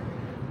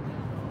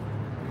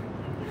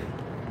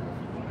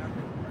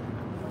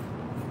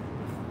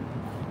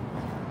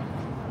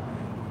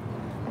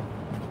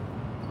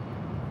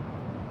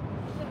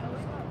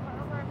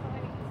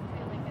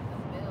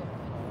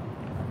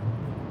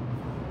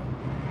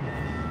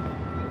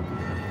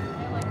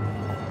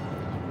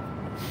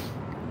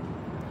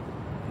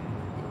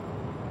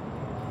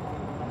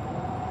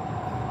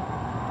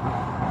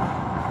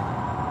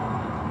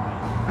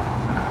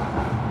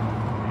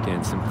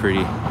 Getting some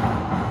pretty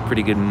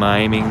good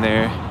miming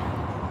there. I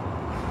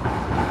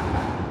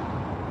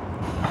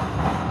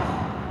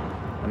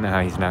don't know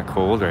how he's not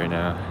cold right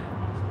now.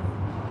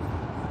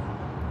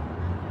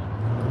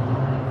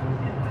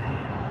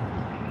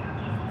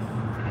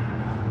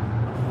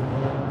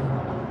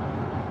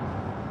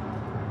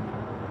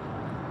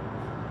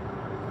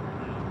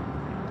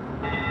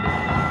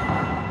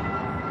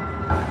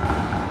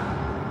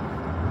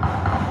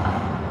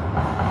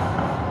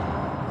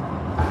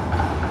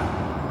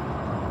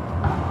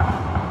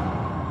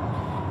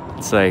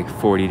 It's like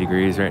 40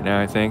 degrees right now,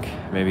 I think.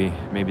 Maybe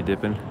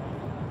dipping.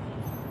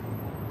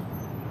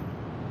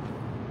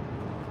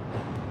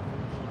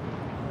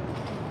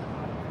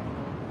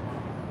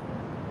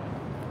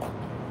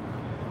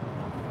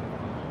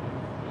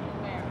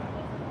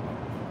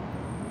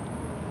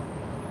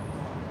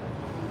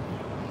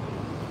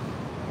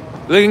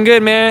 Looking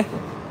good, man.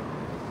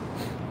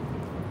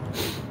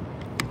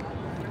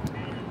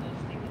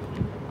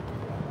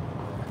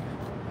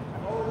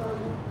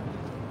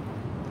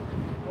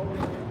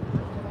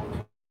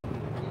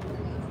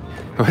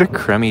 What a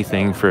crummy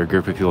thing for a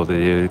group of people to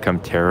do, to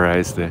come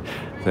terrorize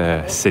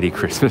the city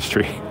Christmas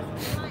tree.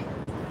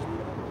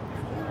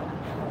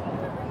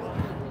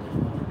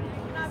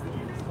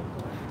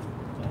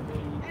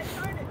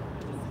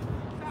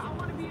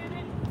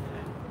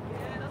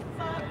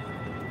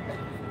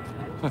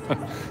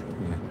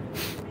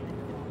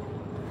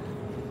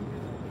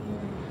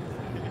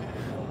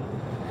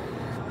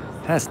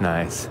 That's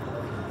nice.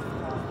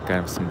 Got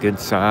him some good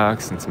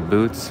socks and some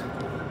boots.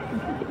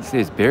 See,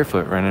 he's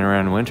barefoot running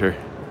around in winter.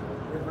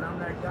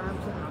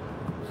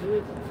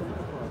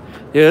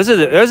 Yeah,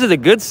 those are the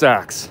good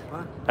socks.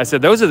 I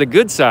said those are the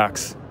good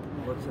socks.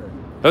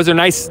 Those are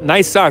nice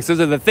socks.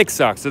 Those are the thick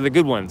socks. They're the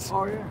good ones.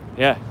 Oh, yeah.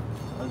 Yeah.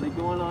 Are they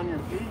going on your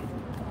feet?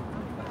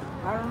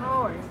 I don't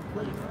know.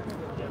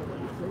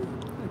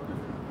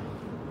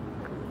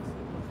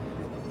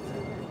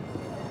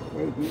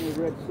 Hey, do you need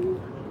a red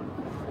suit?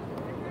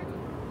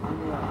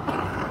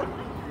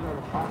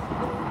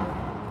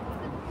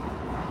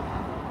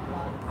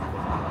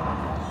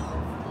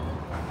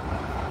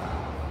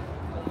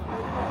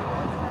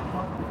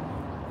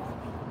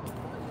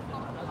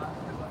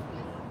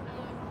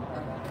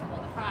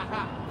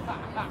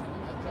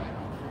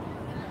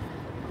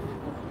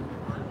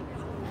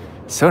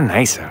 So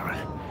nice out.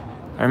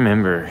 I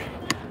remember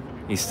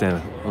used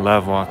to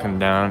love walking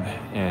down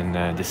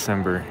in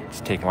December,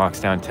 just taking walks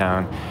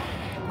downtown,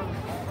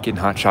 getting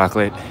hot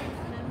chocolate,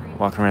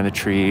 walking around the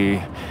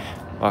tree,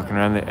 walking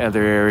around the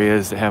other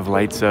areas that have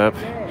lights up.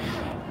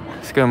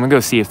 I'm gonna go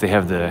see if they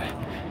have the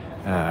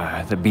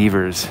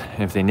beavers,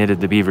 if they knitted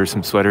the beavers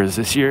some sweaters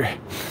this year.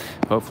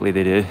 Hopefully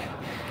they did.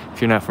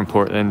 If you're not from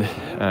Portland,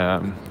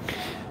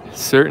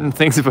 certain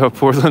things about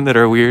Portland that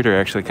are weird are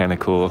actually kind of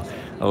cool.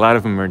 A lot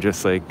of them are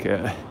just like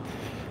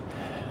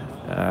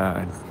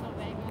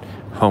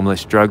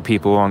homeless drug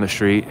people on the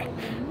street.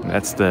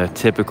 That's the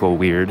typical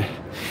weird.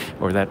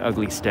 Or that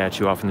ugly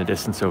statue off in the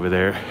distance over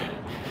there.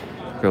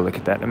 Go look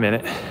at that in a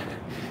minute.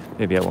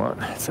 Maybe I won't.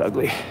 It's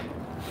ugly.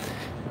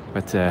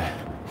 But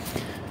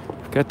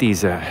I've got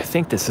these, I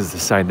think this is the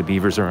side the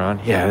beavers are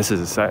on. Yeah, this is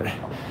the side.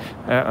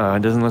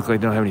 It doesn't look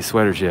like they don't have any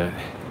sweaters yet.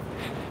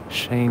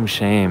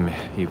 Shame,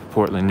 you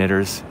Portland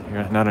knitters.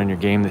 You're not on your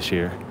game this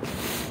year.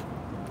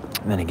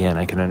 And then again,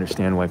 I can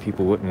understand why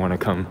people wouldn't want to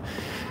come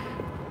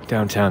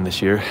downtown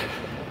this year.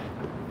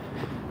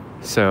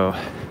 So,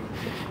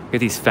 we got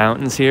these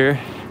fountains here,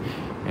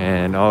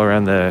 and all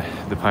around the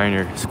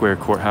Pioneer Square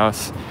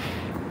Courthouse,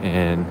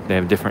 and they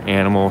have different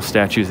animal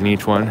statues in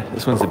each one.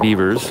 This one's the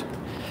beavers.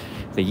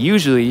 They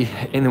usually,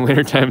 in the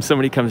wintertime,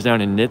 somebody comes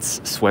down and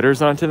knits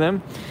sweaters onto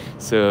them.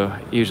 So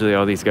usually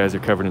all these guys are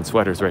covered in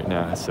sweaters right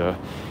now. So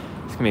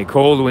it's gonna be a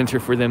cold winter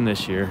for them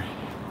this year.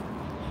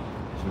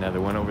 There's another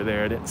one over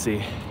there I didn't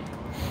see.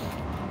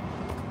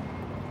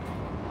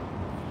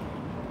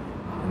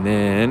 And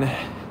then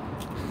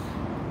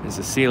there's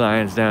the sea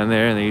lions down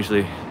there, and they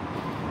usually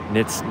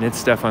knit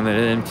stuff on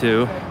them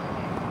too.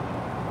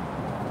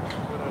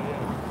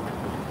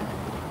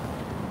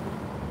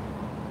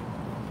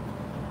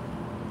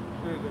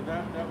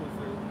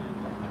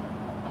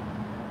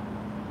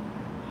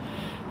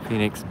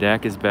 Phoenix,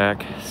 Dak is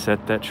back.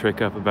 Set that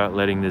trick up about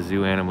letting the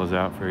zoo animals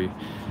out for you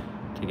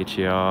to get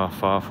you all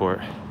fall for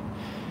it.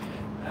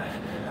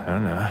 I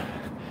don't know.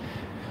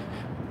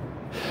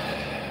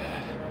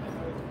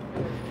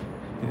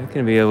 You're not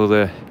gonna be able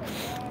to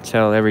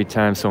tell every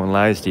time someone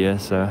lies to you,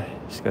 so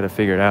you just gotta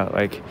figure it out.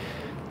 Like,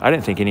 I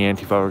didn't think any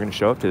Antifa were gonna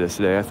show up to this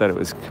today. I thought it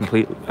was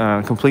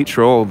complete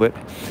troll, but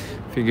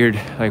figured,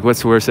 like,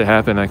 what's the worst that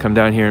happened? I come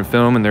down here and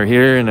film, and they're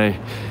here, and I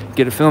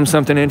get to film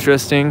something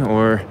interesting,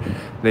 or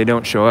they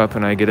don't show up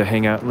and I get to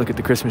hang out and look at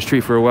the Christmas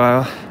tree for a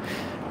while.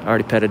 I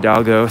already pet a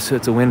doggo, so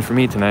it's a win for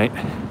me tonight.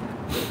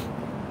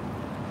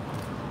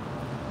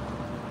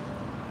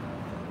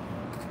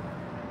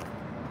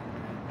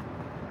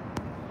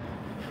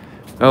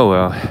 Oh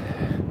well,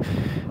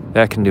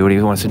 Dak can do what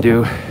he wants to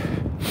do.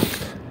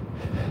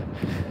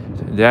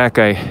 Dak,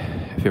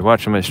 if you're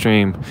watching my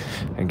stream,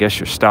 I guess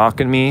you're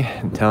stalking me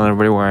and telling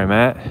everybody where I'm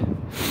at.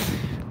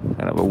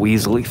 Kind of a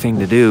weaselly thing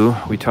to do.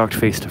 We talked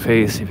face to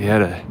face. If you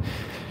had a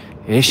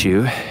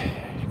issue,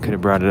 you could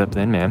have brought it up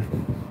then, man.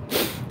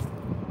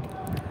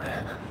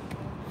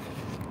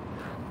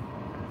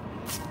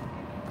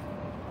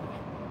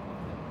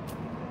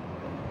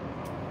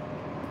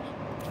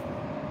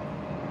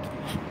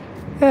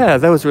 Yeah,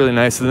 that was really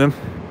nice of them.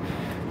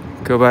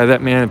 Go buy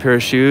that man a pair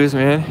of shoes,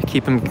 man.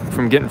 Keep him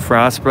from getting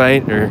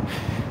frostbite or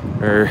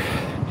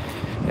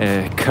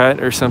a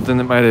cut or something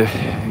that might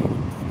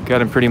have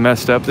got him pretty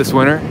messed up this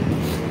winter.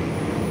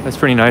 That's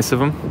pretty nice of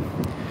them.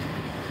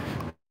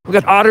 We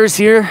got otters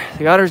here.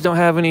 The otters don't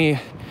have any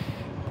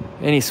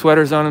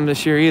sweaters on them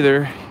this year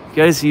either.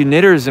 Guys, you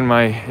knitters in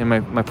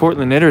my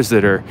Portland knitters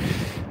that are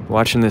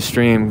watching this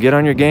stream, get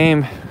on your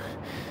game.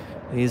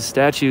 These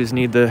statues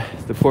need the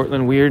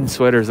Portland weird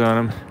sweaters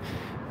on them.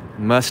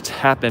 Must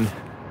happen.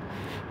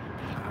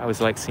 I always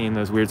like seeing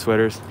those weird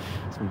sweaters.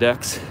 Some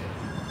ducks.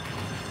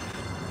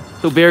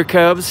 Little bear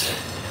cubs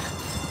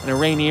and a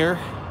reindeer.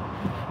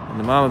 And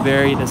the mama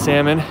bear eating a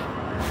salmon.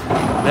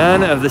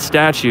 None of the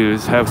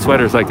statues have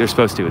sweaters like they're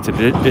supposed to. It's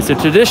a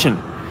tradition.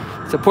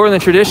 It's a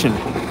Portland tradition.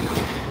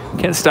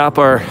 Can't stop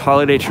our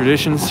holiday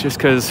traditions just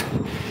because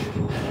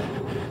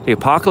the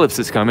apocalypse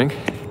is coming.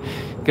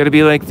 Got to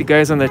be like the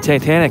guys on the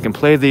Titanic and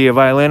play the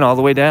violin all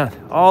the way down.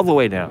 All the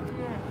way down.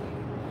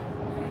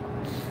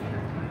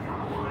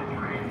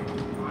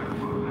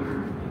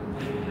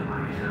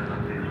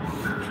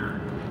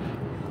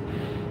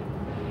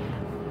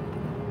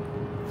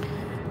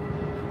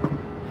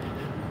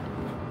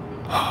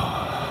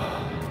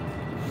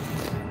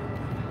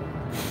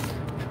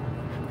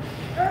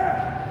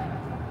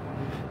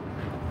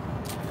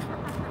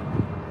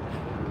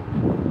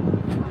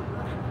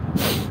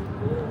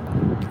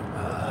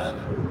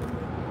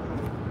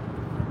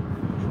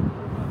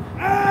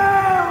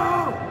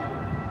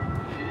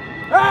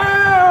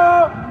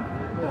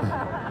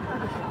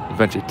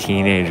 Bunch of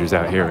teenagers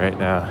out here right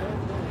now.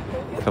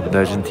 A couple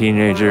dozen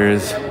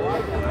teenagers,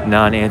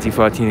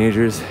 non-Antifa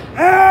teenagers.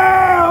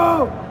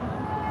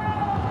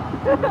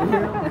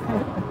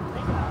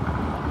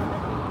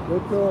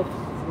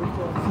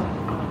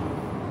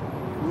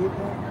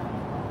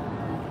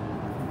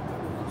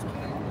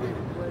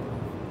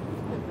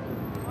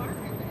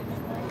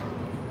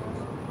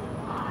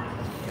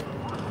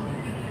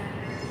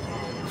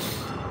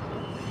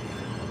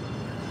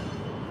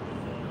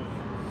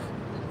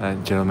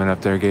 That gentleman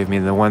up there gave me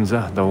the one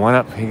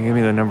up. He gave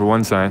me the number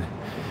 1 sign.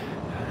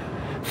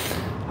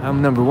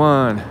 I'm number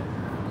 1.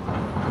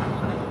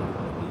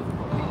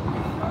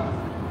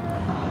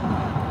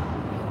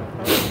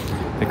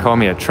 They call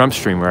me a Trump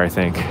streamer, I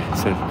think. It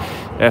said,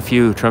 F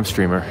you, Trump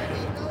streamer.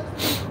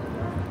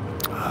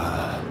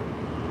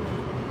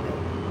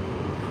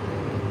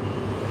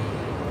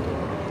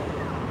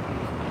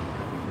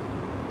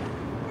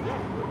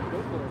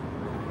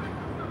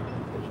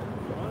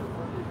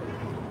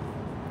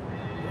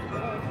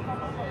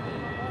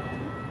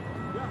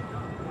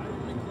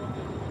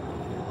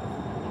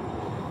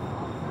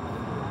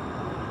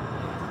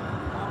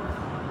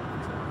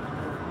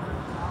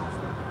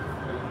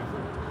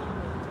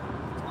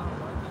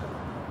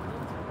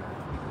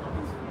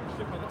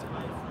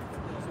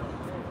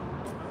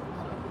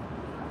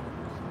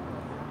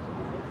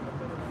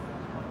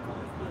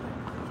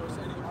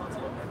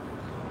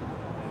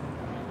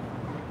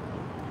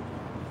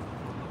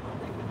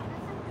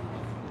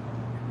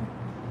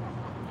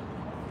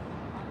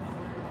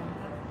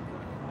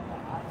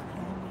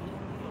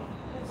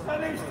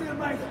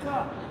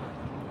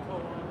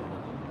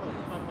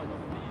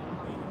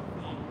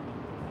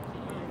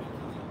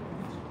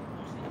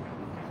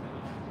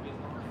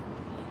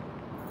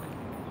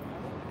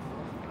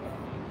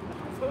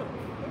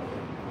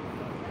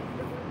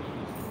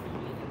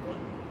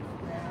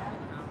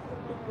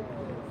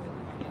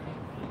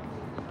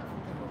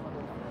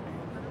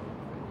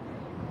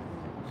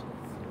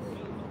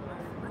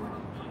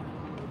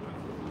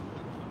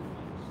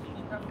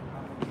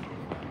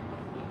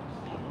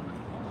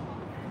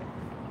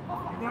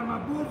 Got my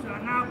boots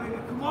on now, baby.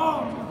 Come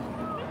on.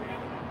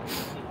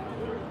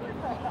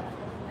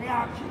 Hey,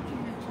 I'll kick you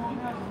in the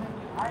corner.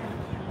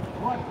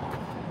 What?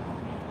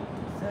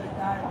 Said a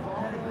guy,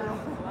 had a girl.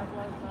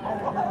 Had a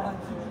girl on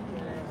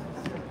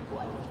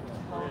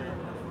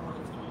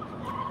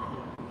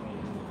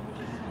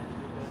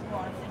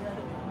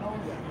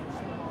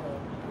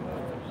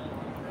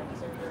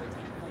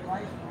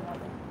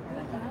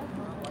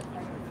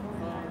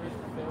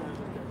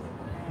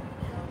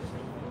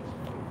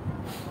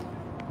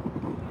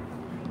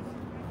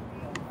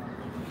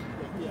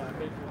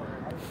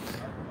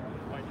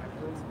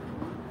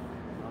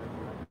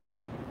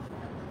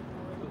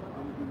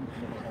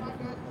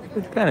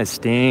It kind of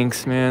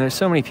stinks, man. There's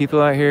so many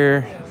people out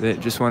here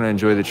that just want to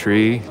enjoy the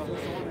tree,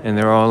 and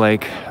they're all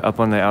like up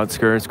on the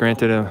outskirts.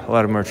 Granted, a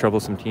lot of them are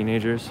troublesome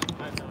teenagers.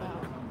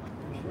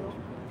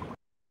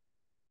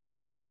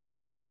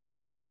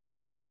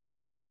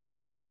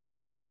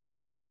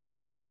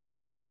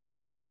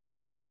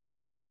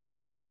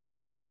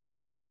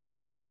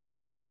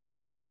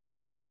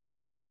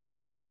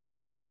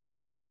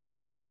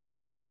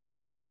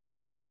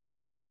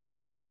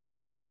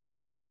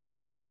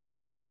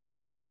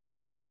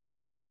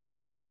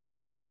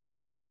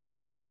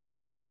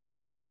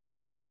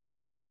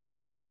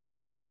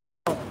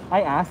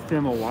 I asked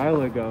him a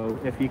while ago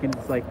if he can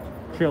just like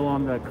chill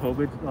on the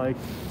COVID like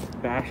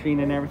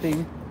bashing and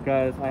everything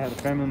because I had a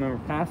family member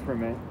pass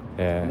from it.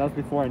 Yeah. And that was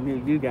before I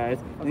knew you guys.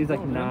 And he's like,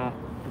 nah.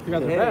 You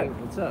guys are back.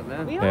 What's up,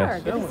 man? We Yeah. are.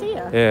 Good to see you.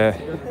 Yeah.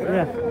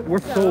 Yeah, we're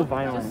so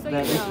violent Just so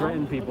that you we know.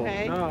 threaten people.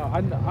 Okay. No,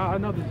 I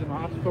know this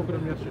gentleman. I spoke with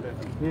him yesterday.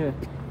 Yeah.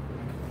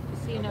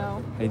 so you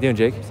know. How you doing,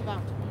 Jake? There's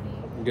about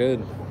 20.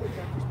 Good.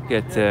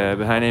 Got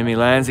behind enemy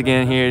lines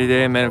again here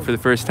today. I met him for the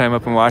first time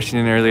up in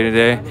Washington earlier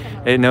today.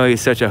 I didn't know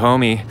he's such a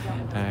homie.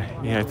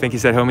 Yeah, I think he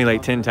said homie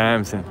like 10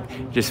 times, and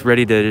just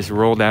ready to just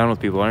roll down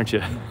with people, aren't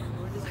you?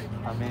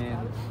 I mean,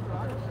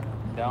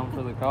 down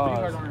for the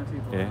cause.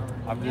 Yeah.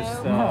 I'm just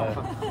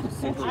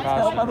super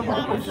passionate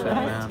about this shit,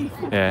 man.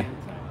 Yeah.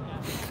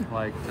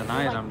 Like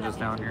tonight, I'm just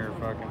down here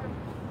fucking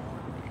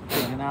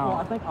hanging Well, I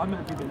out. think I'm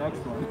gonna be the next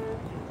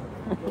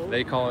one.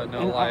 They call it no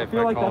And life. feel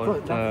I like call that's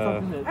it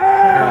something that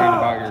caring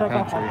about your check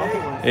off my country.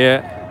 bucket list.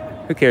 Yeah.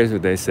 Who cares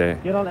what they say?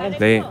 Get on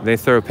the They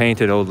throw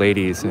painted old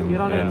ladies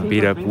and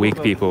beat up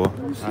weak people.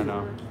 I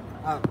know.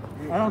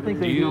 I don't think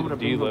Do they know what you a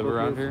do you bingo live book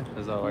around is. here?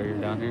 Is that why you're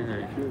down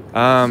here?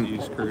 Or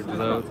you screwed it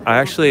up? I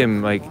actually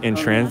am like in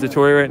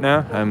transitory right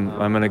now. I'm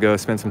gonna go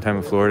spend some time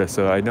in Florida,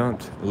 so I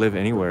don't live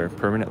anywhere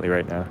permanently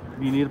right now.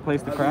 You need a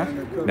place to crash?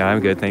 No, I'm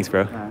good. Thanks,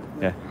 bro.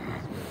 Yeah.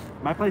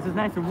 My place is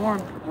nice and warm.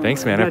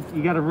 Thanks, man.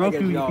 You got a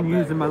Roku you can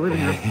use in my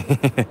living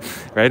room.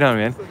 Right on,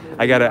 man.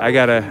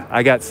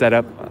 I got set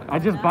up. I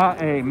just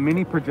bought a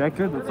mini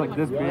projector that's like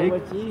this big,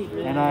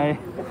 and I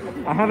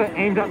have it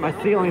aimed at my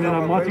ceiling, and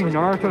I'm watching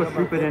Naruto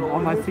swoop it in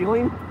on my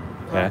ceiling.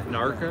 Yeah.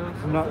 Narcos?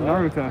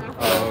 Naruto.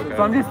 Oh, okay.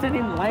 So I'm just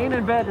sitting, laying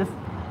in bed, just.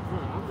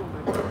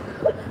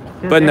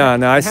 But no, I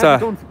It has saw.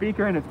 its own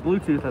speaker and it's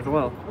Bluetooth as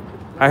well.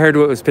 I heard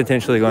what was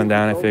potentially going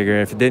down. I figure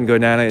if it didn't go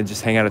down, I'd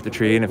just hang out at the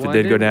tree, and if Well, it I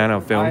did go didn't- down,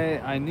 I'll film.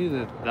 I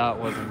knew that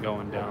wasn't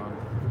going down,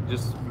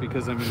 just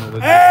because I'm in the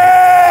logistics.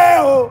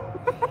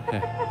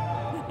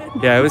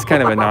 Yeah, it was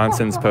kind of a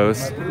nonsense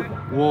post.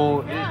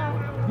 Well,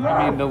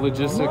 I mean the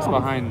logistics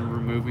behind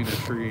removing a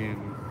tree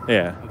and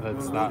Yeah.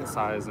 that's that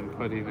size and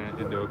putting it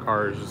into a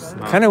car is just.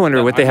 Not, Kinda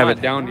wonder what they I'm have not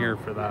it- down here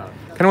for that.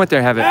 Kind of what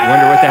they have it.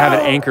 Wonder what they have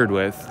it anchored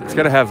with. It's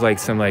got to have like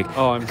some like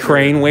Oh, I'm sure.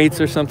 crane weights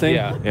or something.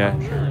 Yeah, Yeah.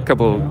 A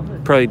couple,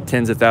 probably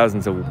tens of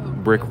thousands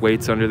of brick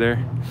weights under there.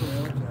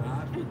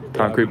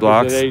 Concrete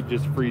blocks. They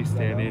just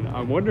freestanding.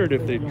 I wondered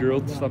if they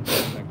drilled something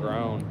in the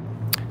ground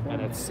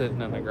and it's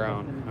sitting in the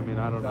ground. I mean,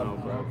 I don't know,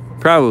 bro.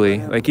 Probably.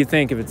 Like you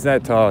think if it's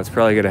that tall, it's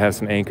probably got to have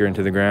some anchor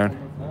into the ground.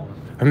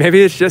 Or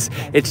maybe it's just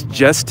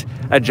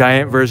a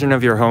giant version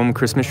of your home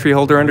Christmas tree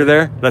holder under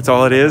there. That's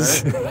all it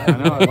is. I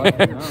know. I'd like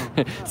to know.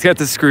 It's got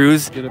the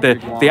screws, Get a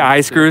big the eye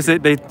long screws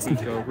that they.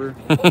 Peek over.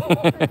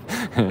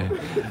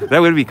 That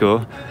would be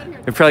cool.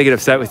 I'd probably get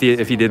upset with you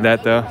if you did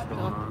that though.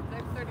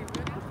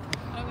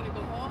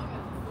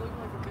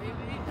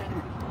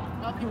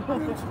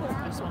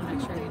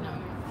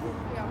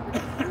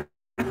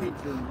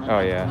 Oh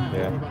yeah,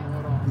 yeah.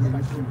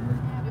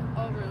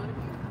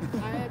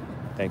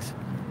 Thanks.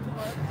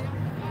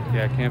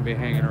 Yeah, can't be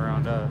hanging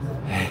around us.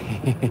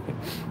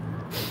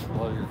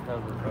 Blow your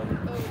cover, brother.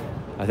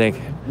 I think.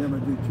 Yeah, I'm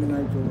gonna do 2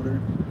 nights over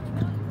there.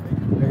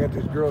 I got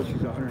this girl,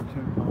 she's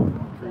 110 pounds.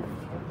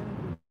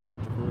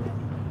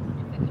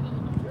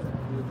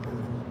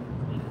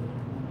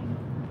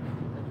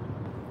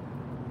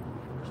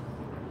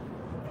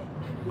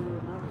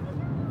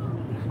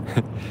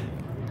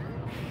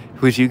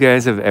 Would you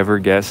guys have ever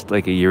guessed,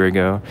 like a year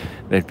ago,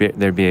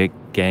 there'd be a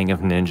gang of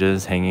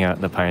ninjas hanging out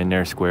in the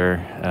Pioneer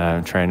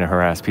Square, trying to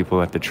harass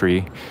people at the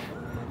tree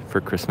for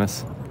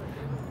Christmas?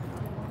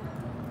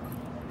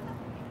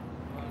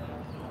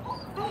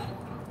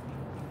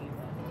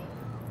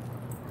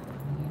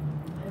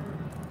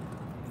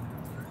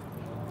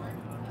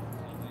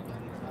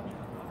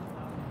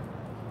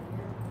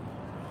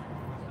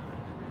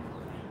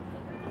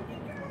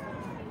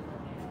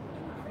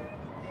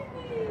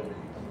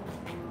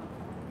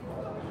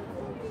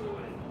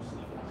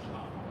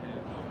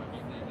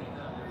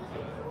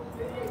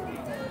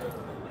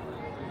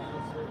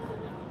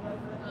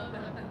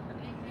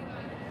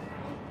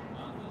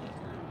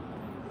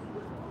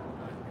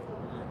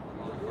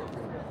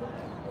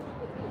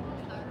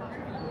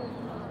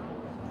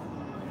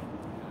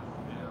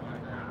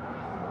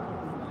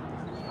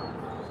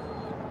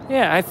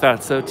 Yeah, I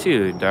thought so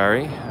too,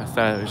 Dari. I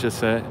thought it was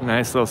just a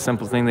nice little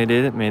simple thing they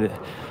did. It made it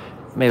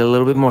a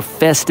little bit more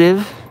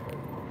festive.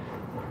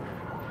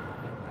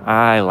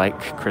 I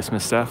like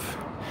Christmas stuff.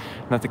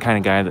 I'm not the kind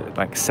of guy that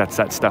like sets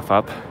that stuff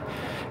up.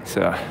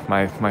 So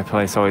my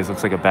place always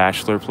looks like a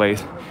bachelor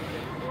place.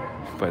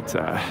 But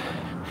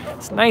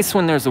it's nice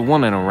when there's a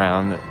woman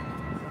around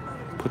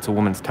that puts a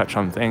woman's touch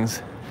on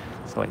things.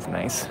 It's always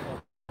nice.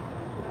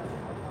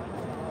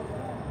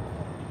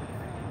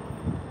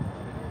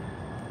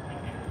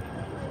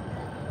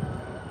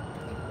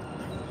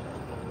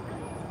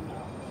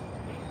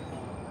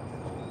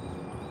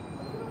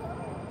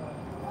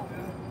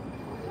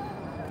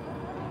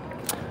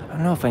 I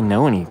don't know if I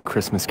know any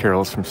Christmas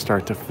carols from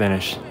start to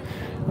finish.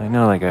 I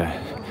know like a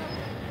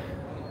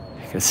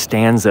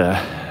stanza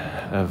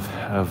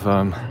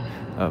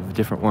of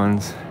different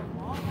ones.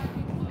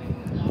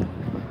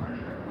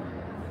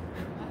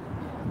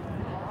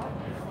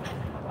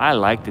 I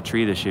like the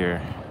tree this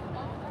year.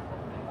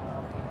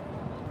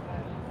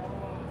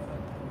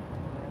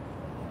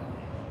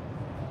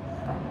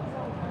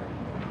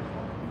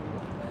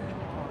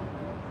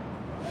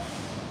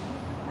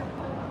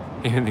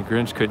 Even the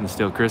Grinch couldn't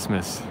steal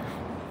Christmas.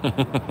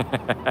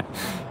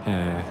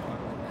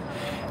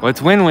 Well,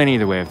 it's win-win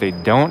either way. If they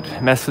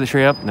don't mess the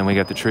tree up, then we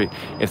got the tree.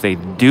 If they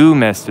do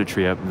mess the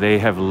tree up, they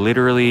have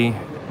literally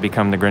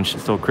become the Grinch that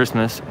stole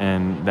Christmas,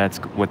 and that's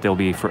what they'll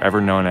be forever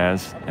known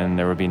as, and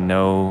there will be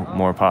no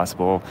more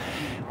possible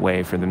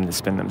way for them to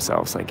spin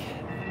themselves. Like,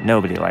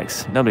 nobody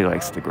likes the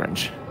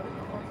Grinch.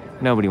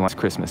 Nobody wants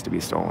Christmas to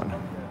be stolen.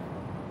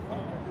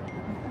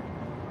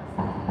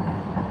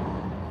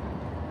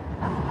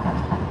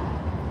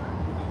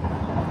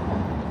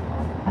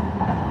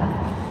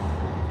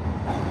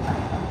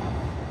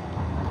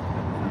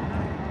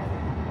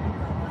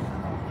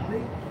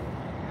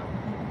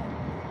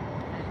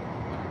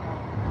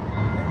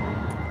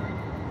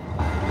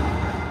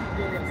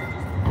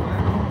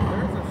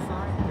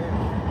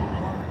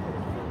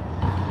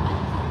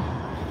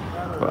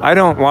 I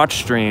don't watch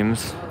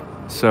streams,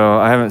 so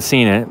I haven't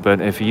seen it,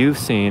 but if you've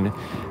seen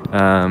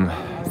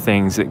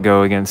things that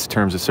go against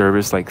terms of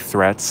service, like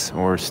threats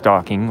or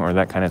stalking or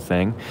that kind of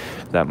thing,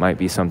 that might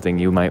be something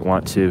you might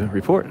want to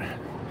report.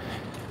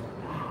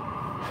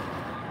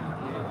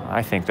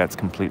 I think that's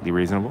completely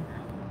reasonable.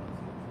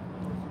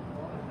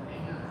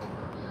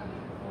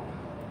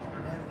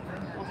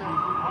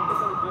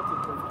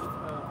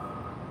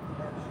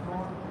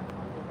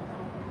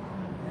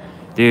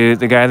 Dude,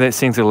 the guy that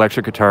sings the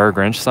electric guitar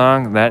Grinch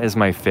song, that is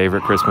my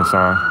favorite Christmas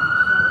song.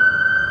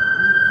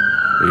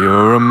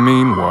 You're a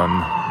mean one,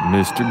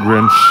 Mr.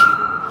 Grinch.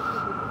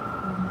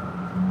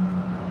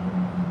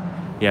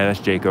 Yeah, that's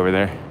Jake over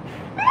there.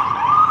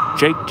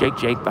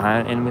 Jake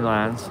behind enemy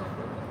lines.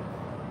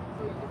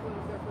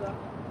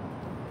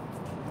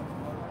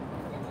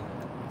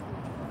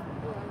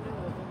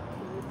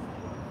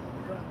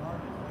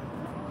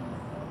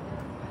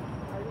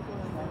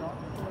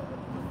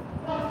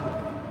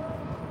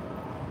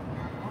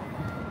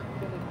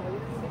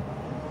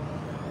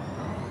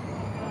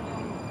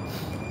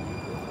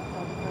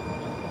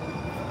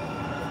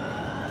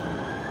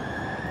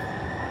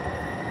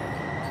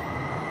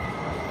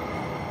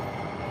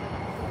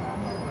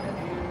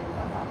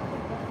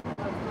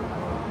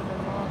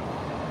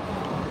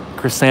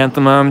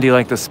 Chrysanthemum, do you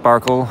like the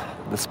sparkle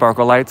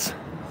lights?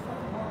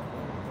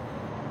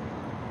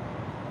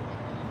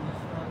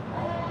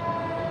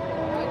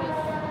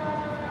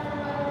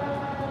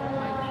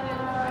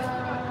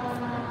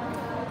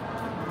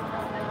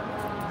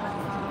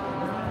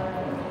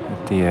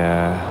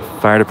 The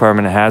fire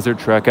department hazard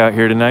truck out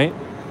here tonight.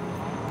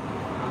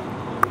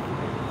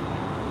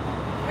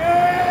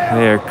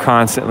 They are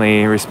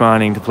constantly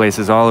responding to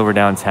places all over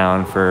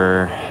downtown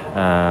for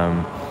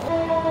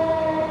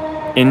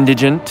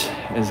indigent,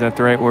 is that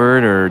the right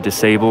word, or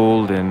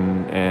disabled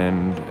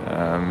and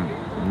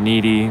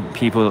needy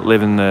people that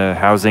live in the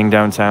housing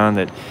downtown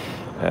that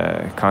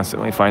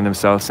constantly find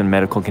themselves in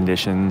medical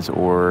conditions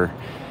or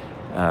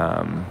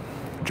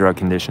drug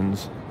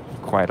conditions.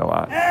 Quite a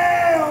lot.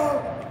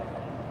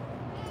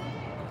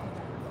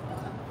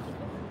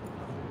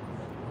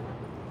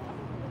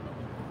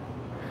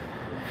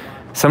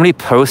 Somebody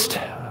post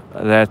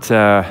that,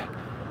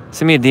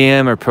 send me a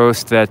DM or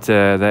post that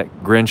that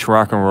Grinch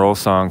rock and roll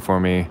song for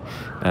me,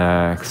 so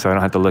I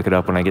don't have to look it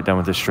up when I get done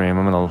with the stream.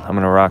 I'm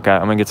gonna rock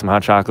out. I'm gonna get some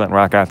hot chocolate and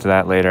rock out to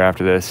that later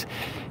after this.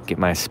 Get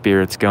my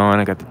spirits going.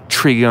 I got the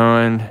tree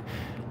going.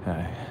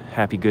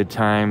 Happy good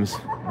times.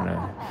 I'm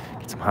gonna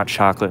get some hot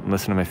chocolate and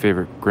listen to my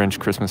favorite Grinch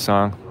Christmas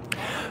song.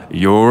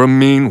 You're a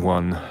mean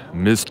one,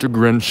 Mr.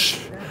 Grinch.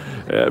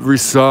 Every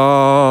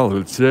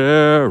solitary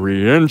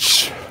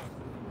inch.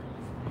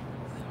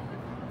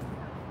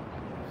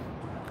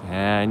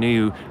 Yeah, I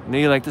knew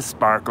you liked the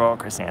sparkle,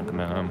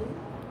 chrysanthemum.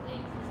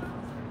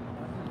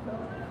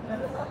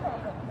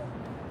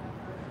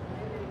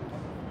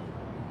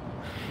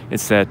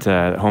 It's that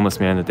homeless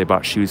man that they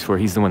bought shoes for.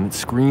 He's the one that's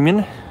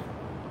screaming.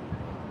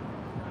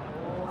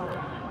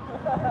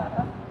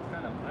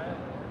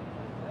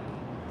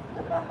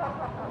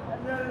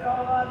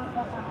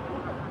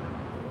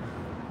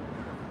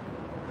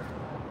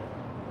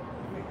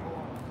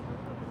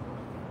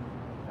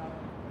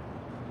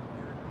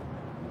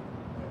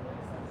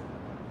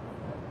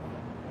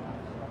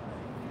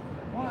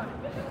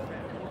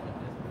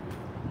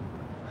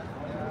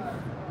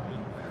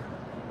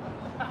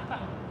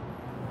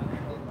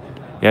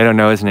 Yeah, I don't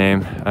know his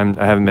name.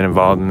 I haven't been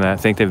involved in that. I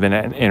think they've been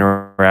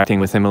interacting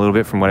with him a little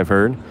bit from what I've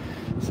heard.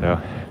 So,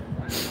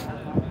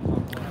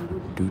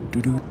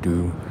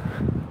 do.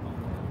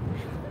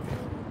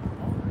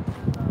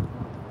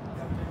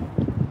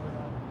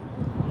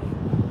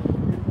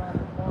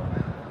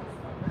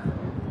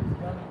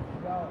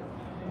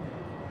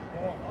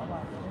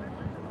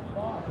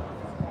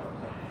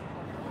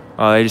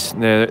 Oh,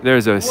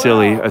 there's a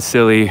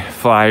silly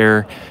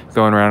flyer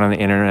going around on the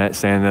internet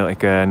saying that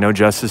like no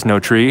justice, no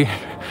tree,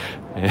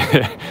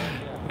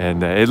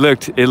 and it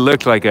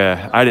looked like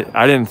I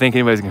didn't think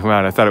anybody was gonna come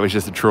out. I thought it was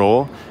just a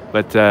troll,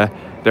 but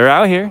they're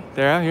out here.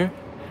 And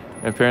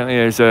apparently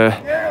there's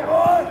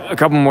a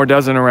couple more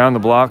dozen around the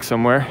block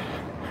somewhere.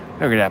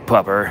 Look at that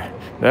pupper.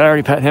 Did I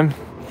already pet him?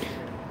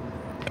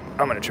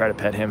 I'm gonna try to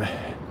pet him.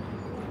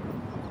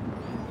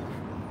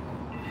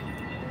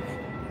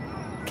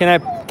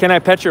 Can I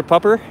pet your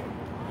pupper?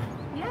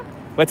 Yeah.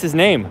 What's his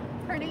name?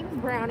 Her name's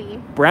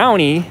Brownie.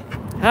 Brownie?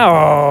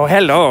 Oh,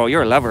 hello.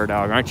 You're a lover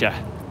dog, aren't you?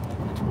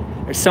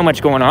 There's so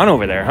much going on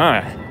over there,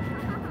 huh?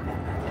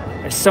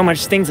 There's so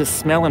much things to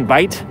smell and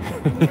bite.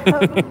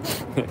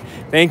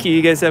 Thank you.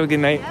 You guys have a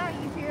good night. Yeah,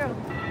 you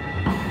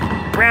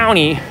too.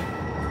 Brownie.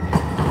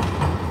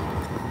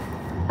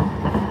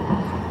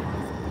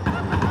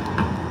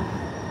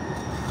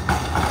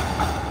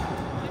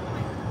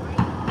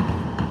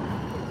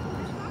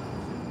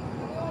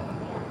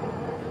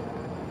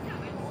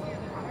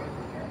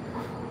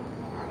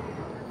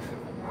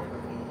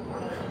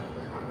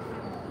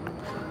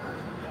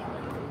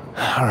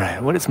 All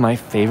right, what is my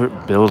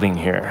favorite building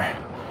here?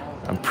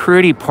 I'm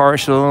pretty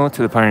partial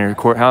to the Pioneer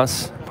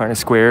Courthouse, Pioneer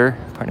Square,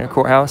 Pioneer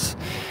Courthouse.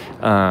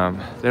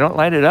 They don't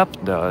light it up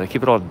though. They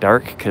keep it all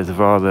dark because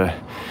of all the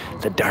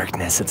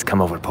darkness that's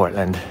come over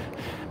Portland.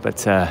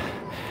 But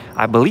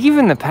I believe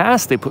in the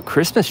past they put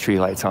Christmas tree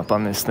lights up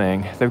on this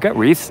thing. They've got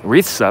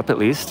wreaths up at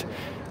least,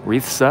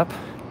 wreaths up.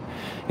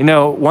 You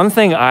know, one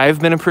thing I've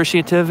been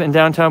appreciative in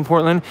downtown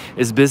Portland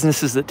is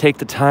businesses that take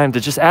the time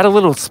to just add a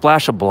little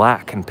splash of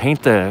black and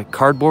paint the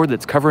cardboard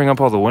that's covering up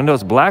all the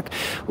windows black.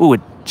 Ooh, it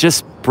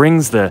just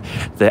brings the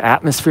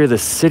atmosphere of the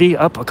city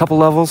up a couple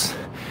levels.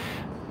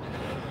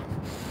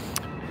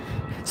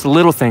 It's the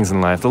little things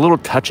in life, the little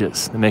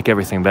touches that make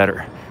everything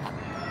better.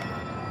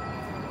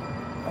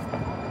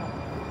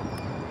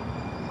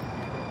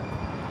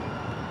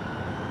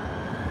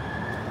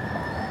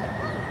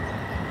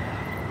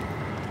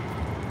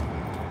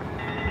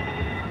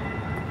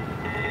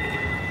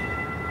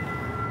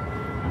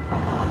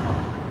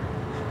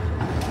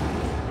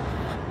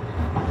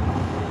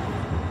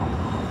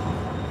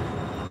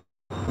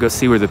 Go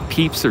see where the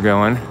peeps are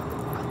going.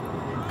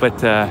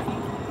 But I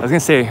was gonna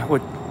say,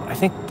 I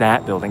think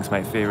that building's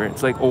my favorite.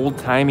 It's like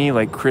old-timey,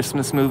 like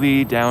Christmas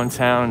movie,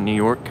 downtown New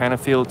York kind of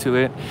feel to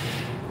it.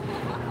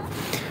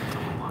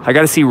 I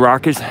got to see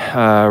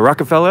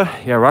Rockefeller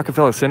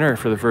Center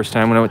for the first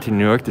time when I went to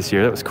New York this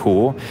year. That was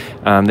cool.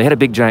 They had a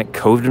big giant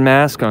COVID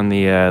mask on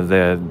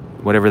the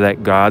whatever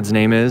that god's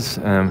name is,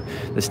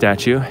 the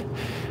statue.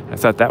 I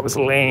thought that was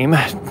lame.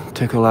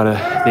 Took a lot of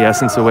the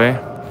essence away.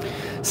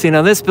 See,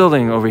 now this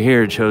building over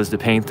here chose to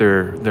paint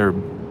their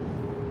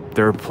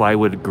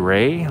plywood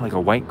gray, like a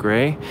white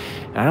gray.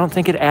 And I don't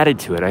think it added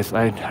to it.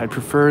 I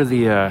prefer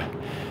the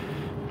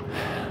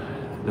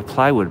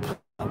plywood,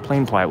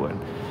 plain plywood,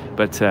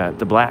 but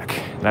the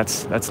black,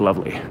 that's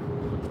lovely.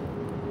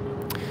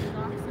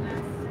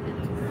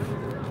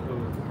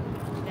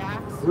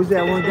 Who's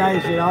that one guy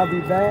who said, I'll be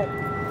back?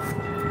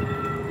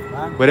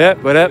 What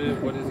up? What up?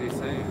 What is he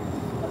saying?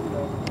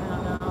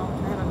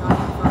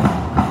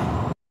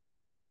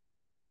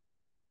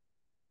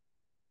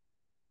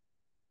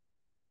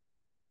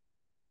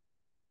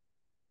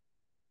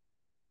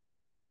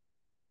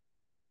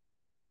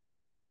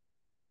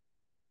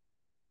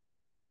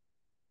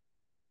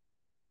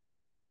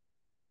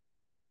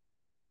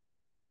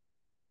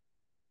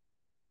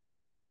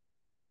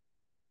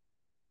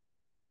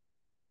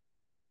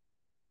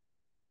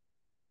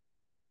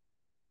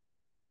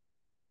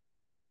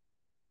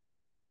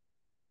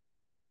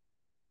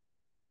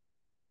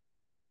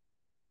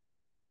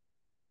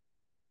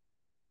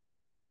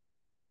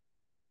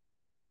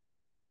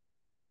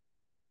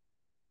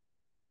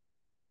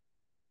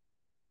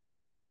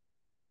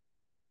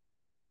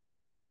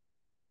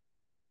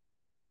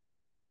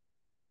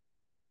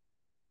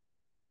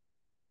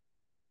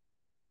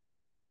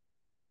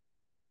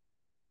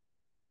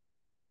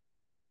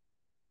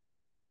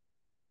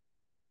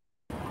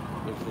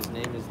 His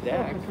name is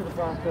Dak.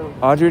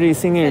 Audrey, are you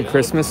singing your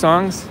Christmas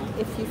songs?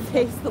 If you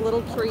face the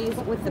little trees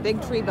with the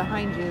big tree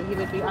behind you, he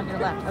would be on your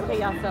left. Okay,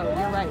 yeah, so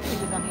you're right. He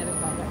was on the other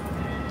side.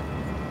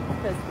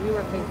 Because we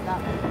were faced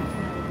that way.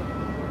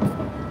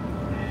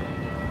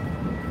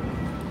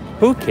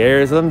 Who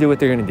cares? Let them do what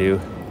they're gonna do.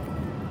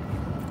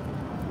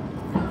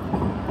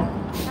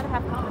 Gotta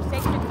have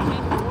conversation to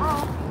change the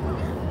world.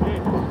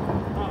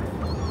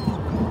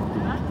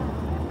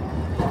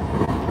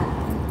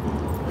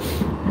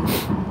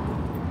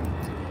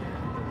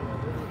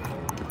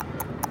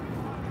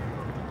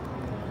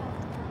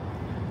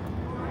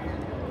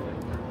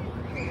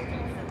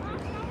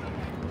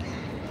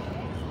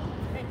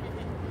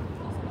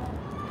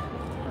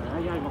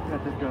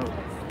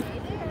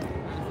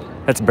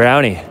 That's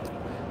Brownie.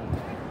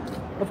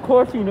 Of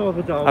course you know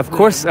the dog. Of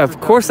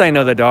course I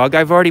know the dog.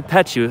 I've already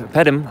pet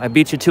him. I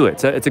beat you to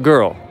it. It's a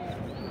girl.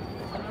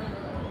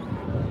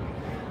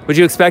 Would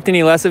you expect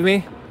any less of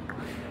me?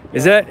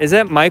 Is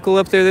that Michael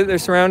up there that they're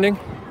surrounding?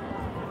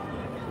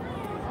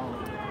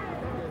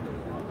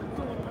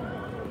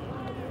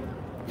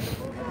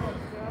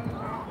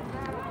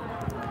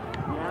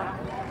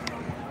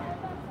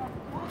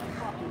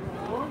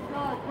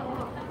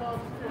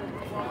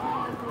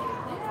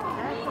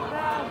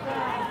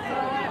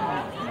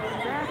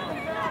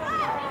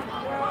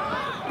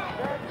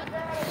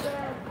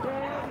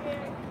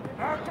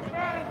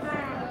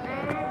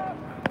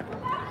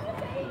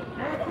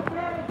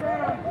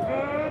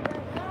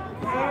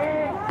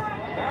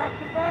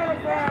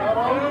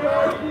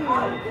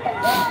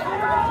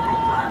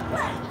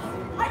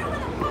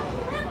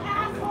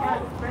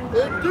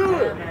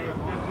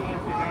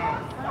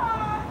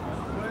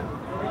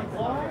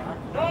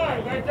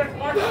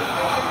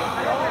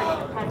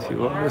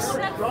 Fabulous.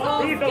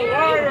 He's a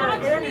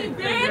liar.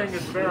 Anything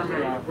is bear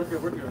meat.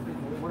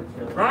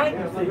 Right?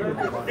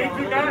 Did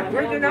you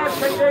not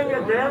say you're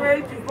your bear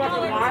meat? You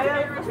fucking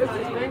liar. This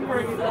is thing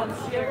where you don't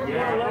shit.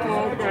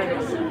 Yeah, okay.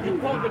 You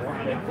pulled the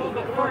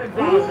orange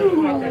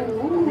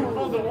out, you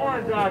pulled the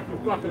orange out, you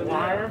fucking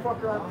liar.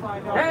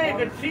 Hey,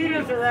 the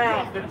cheetahs are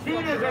out. The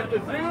cheetahs at the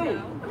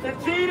zoo. The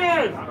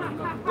cheetahs.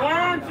 Why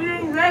aren't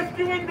you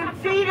rescuing the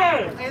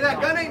cheetahs? Hey,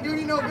 that gun ain't doing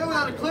you no good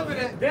without a clip in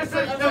it. This is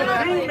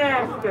the zoo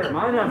master.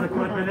 Mine has a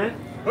clip in it.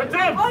 What's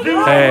up,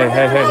 zoo? Hey.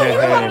 That's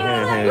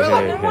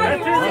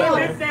your new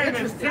nickname.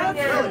 It's Zoo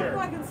Master.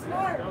 Fucking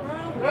smart,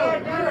 bro.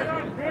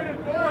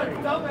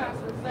 Dumbass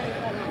for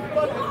saying that.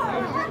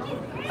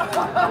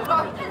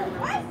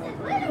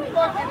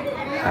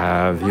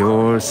 Have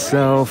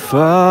yourself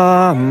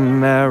a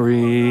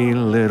merry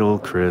little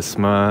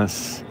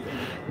Christmas.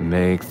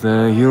 Make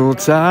the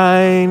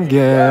Yuletide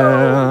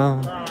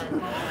gale.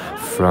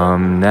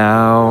 From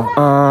now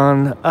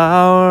on,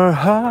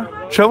 our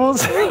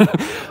troubles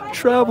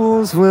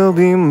will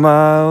be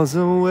miles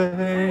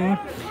away.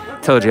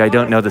 Told you I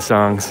don't know the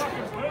songs.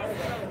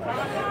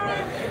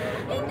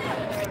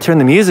 Turn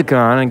the music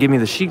on and give me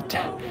the sheet,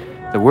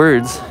 the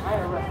words.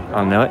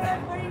 I'll know it.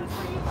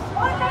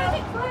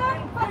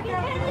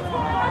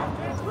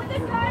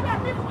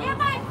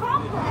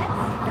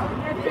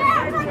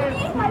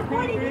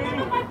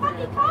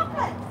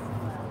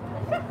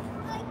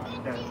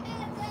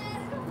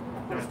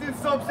 This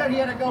dude's so upset he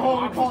had to go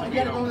home and call. He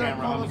had to go there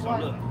and call his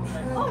wife. This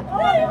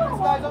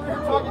guy's over here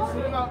talking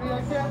shit about me.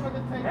 I can't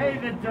fucking take it. Hey,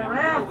 the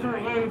giraffes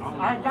are loose.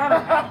 I got a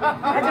hot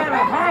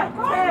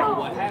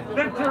tip.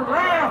 The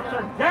giraffes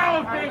are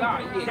galloping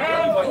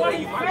down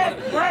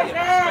 26 right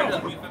now.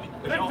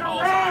 The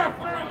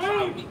giraffes are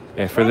loose.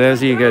 Yeah, for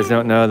those of you guys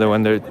don't know, the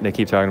one that they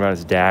keep talking about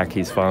is Dak.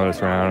 He's following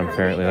us around,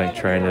 apparently like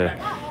trying to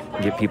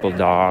get people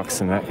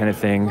docs and that kind of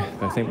thing.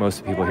 I think most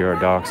of the people here are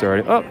docs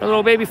already. Oh, a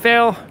little baby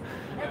fail.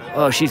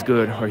 Oh, she's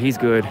good, or he's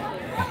good.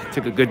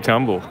 Took a good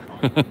tumble.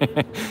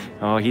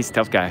 Oh, he's a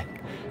tough guy.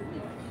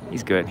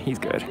 He's good.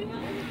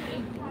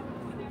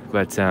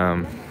 But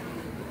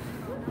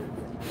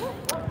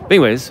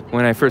anyways,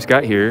 when I first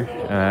got here,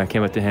 I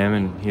came up to him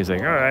and he was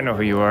like, "Oh, I know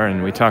who you are."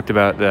 And we talked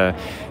about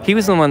he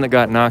was the one that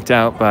got knocked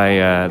out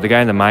by the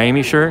guy in the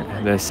Miami shirt,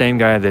 the same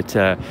guy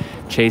that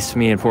chased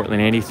me and Portland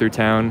Andy through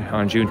town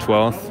on June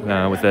 12th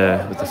with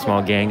a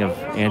small gang of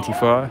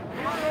Antifa.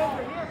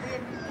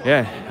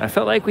 Yeah, I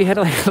felt like we had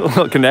like a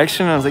little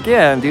connection. I was like,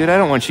 "Yeah, dude, I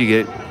don't want you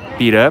to get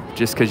beat up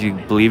just because you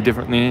believe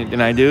differently than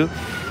I do."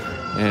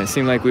 And it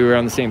seemed like we were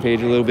on the same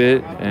page a little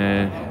bit.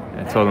 And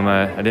I told him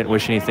I didn't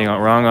wish anything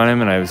wrong on him,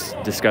 and I was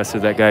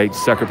disgusted that guy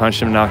sucker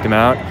punched him and knocked him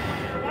out.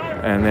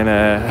 And then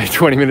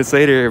 20 minutes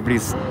later,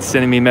 everybody's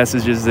sending me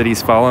messages that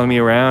he's following me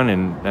around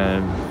and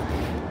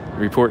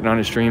reporting on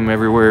his stream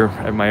everywhere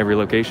at my every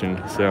location.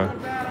 So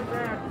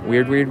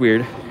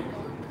weird.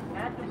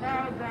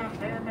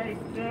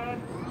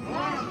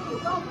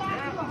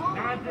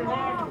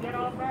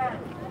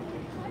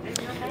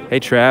 Hey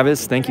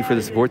Travis, thank you for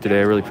the support today.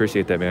 I really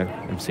appreciate that, man.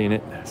 I'm seeing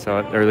it. I saw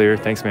it earlier.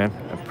 Thanks, man.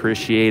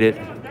 Appreciate it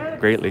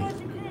greatly.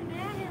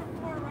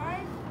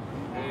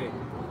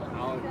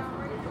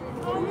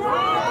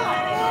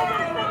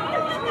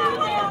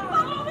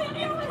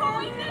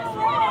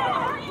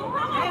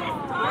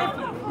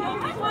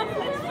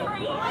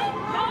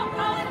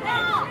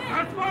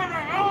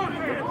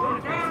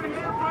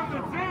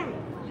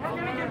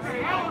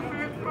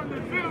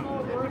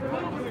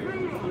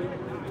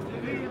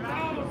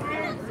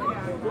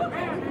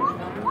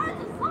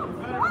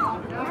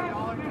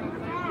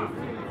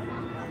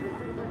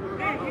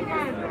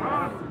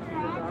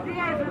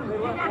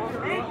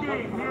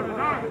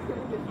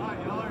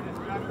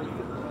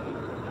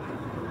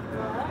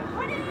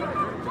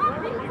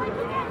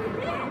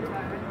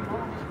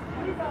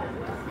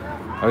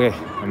 Okay,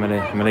 I'm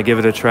gonna give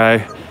it a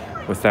try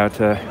without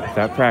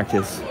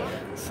practice.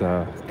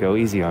 So go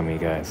easy on me,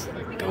 guys.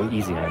 Go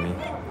easy on me.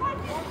 Get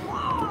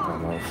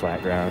on a little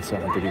flat ground so I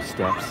don't have to do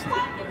steps.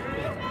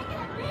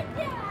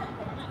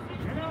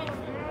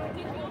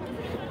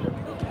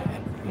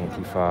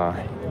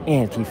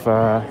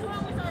 Antifa.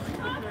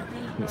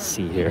 Let's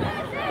see here.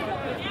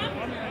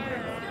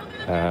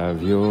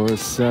 Have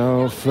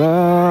yourself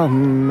a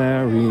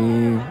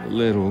merry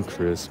little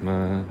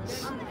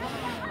Christmas.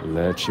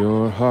 Let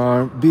your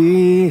heart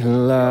be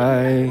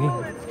light.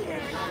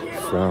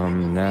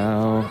 From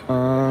now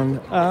on,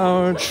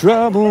 our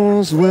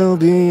troubles will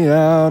be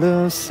out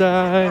of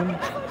sight.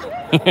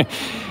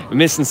 I'm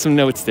missing some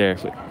notes there,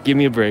 but give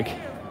me a break.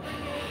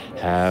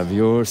 Have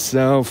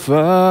yourself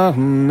a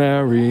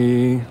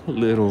merry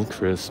little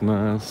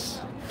Christmas.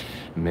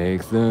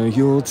 Make the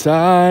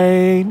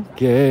Yuletide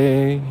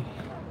gay.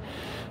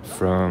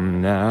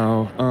 From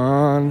now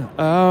on,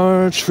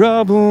 our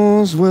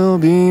troubles will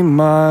be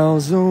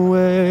miles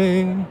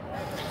away. I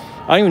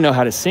don't even know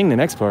how to sing the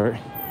next part.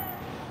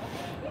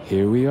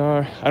 Here we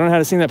are. I don't know how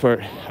to sing that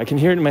part. I can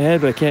hear it in my head,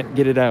 but I can't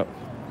get it out.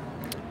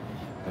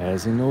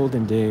 As in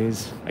olden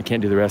days. I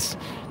can't do the rest.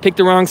 Picked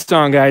the wrong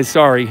song, guys.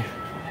 Sorry.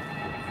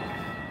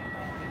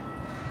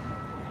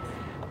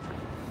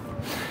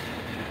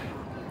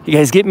 You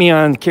guys get me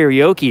on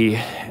karaoke,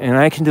 and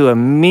I can do a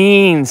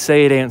mean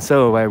 "Say It Ain't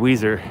So" by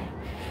Weezer.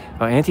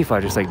 Oh,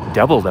 Antifa just like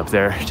doubled up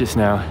there just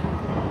now.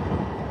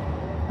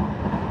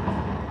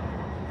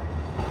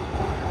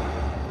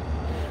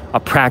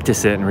 I'll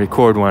practice it and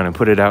record one and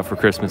put it out for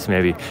Christmas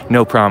maybe.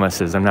 No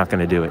promises, I'm not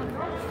gonna do it.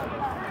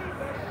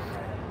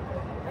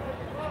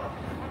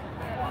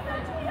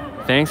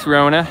 Thanks,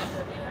 Rona.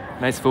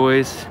 Nice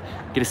voice.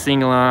 Get a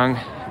sing-along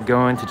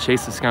going to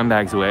chase the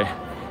scumbags away.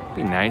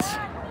 Be nice.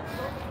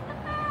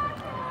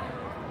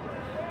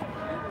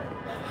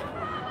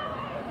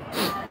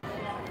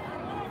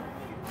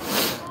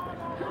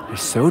 They're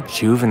so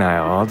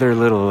juvenile, all their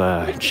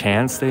little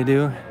chants they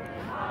do.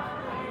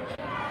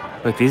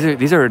 Look,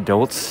 these are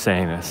adults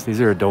saying this.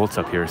 These are adults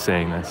up here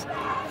saying this.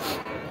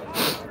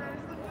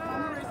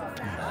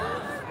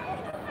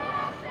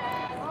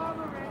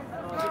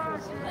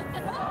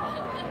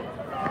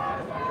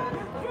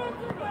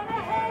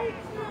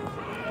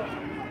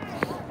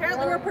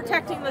 Apparently we're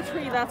protecting the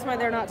tree, that's why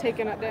they're not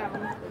taking it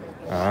down.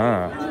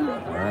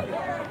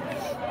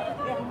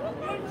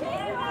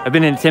 I've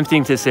been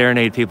attempting to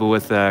serenade people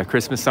with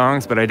Christmas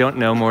songs, but I don't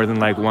know more than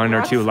like one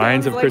or two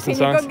lines of Christmas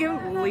songs. Can you go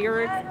give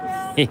lyrics?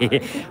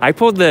 I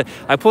pulled the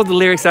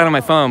lyrics out on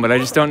my phone, but I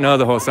just don't know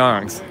the whole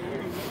songs.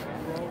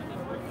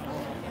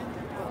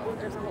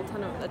 There's a whole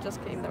ton of that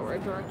just came that were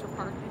director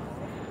park.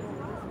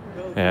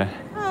 Yeah.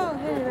 Oh,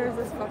 hey, there's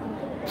this fucking.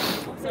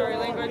 Sorry,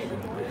 language.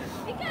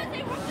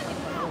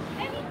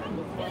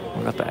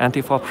 We got the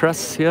Antifa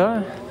press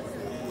here.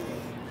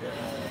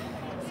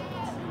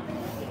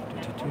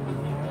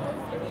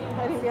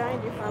 Hiding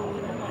behind you from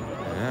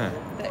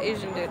the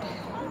Asian dude. I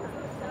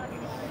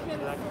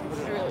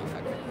really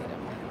fucking hate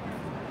him.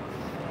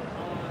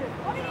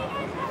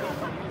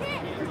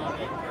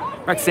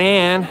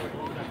 Roxanne,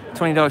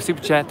 $20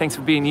 super chat. Thanks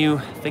for being you.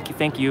 Thank you,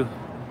 thank you.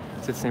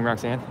 Is it the name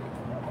Roxanne?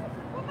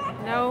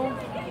 No.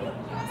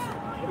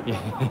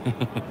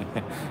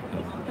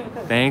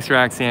 Thanks,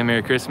 Roxanne.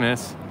 Merry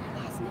Christmas.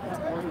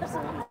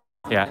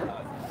 Yeah.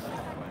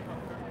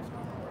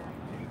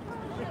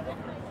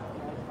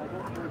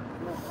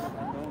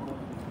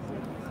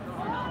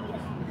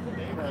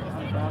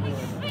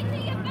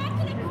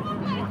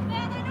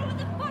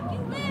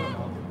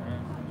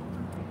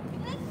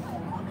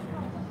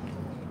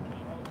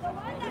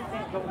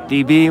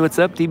 DB, what's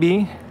up,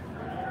 DB?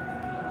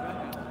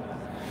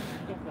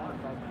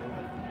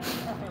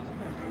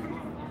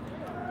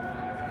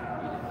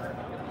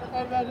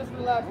 Hey man, just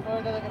relax,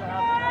 boy. Nothing gonna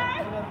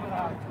happen. Nothing's gonna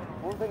happen.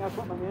 One thing I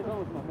put my hands on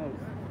was my mace.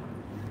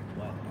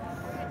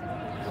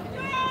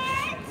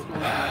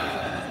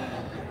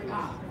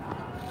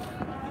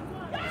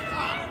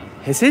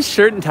 Has his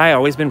shirt and tie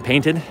always been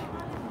painted?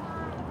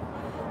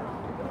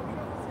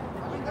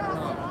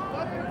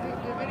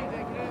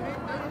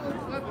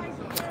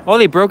 Oh,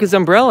 they broke his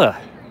umbrella.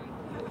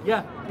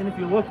 Yeah, and if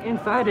you look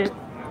inside it,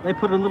 they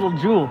put a little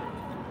jewel.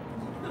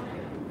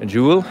 A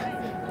jewel?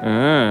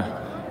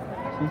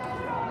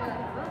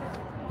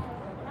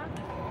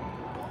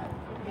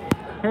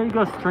 Here you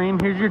go, stream.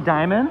 Here's your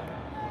diamond.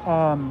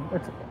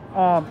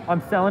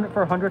 I'm selling it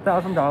for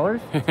 $100,000.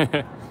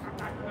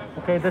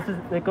 Okay, it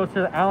goes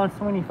to the Alan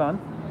Sweeney Fund.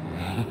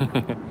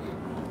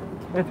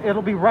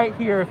 It'll be right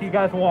here if you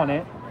guys want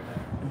it.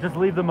 Just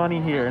leave the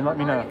money here and let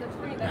me know.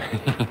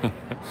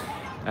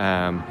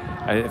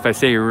 If I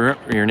say your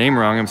name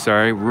wrong, I'm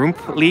sorry.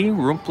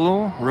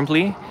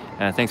 Rumpli.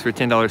 Thanks for a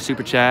 $10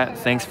 super chat.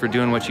 Thanks for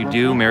doing what you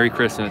do. Merry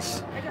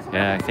Christmas.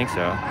 Yeah, I think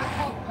so.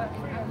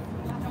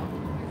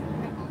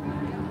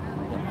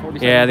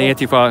 Yeah, the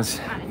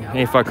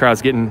Antifa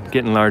crowd's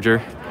getting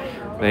larger.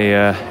 They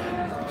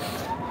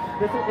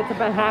It's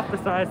about half the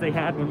size they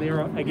had when they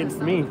were against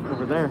me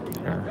over there.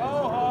 Go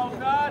home,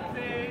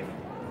 Nazis!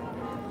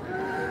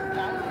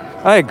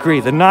 I agree.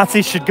 The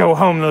Nazis should go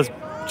home, those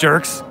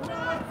jerks.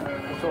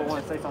 So I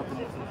want to say something.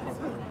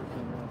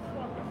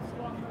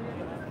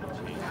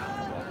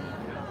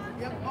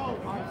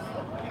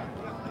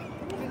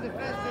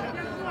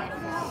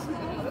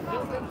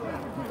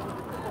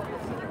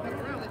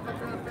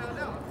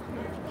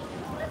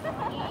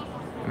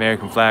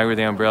 American flag with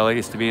the umbrella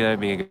used to be. That'd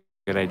be a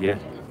good idea.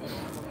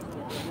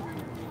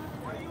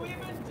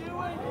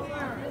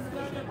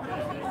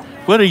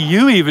 What are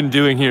you even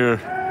doing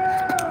here?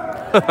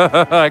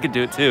 I could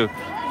do it too.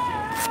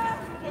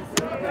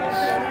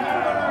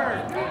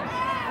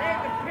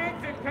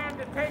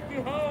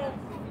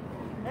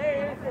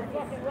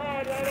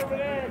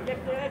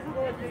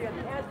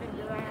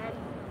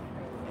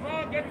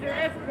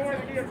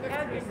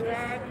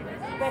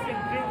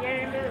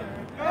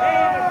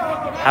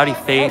 Howdy,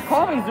 Faith. Hey,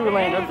 call me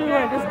Zoolander.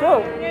 Zoolander's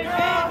dope.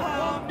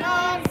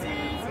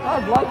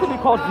 I'd like to be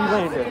called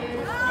Zoolander.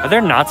 Are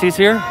there Nazis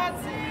here?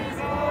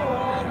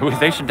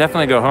 They should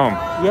definitely go home.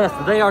 Yes,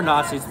 they are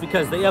Nazis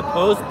because they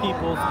oppose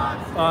people's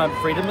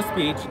freedom of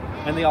speech,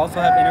 and they also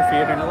have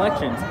interfered in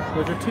elections.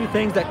 Those are two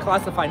things that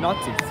classify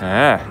Nazis.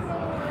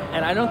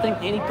 And I don't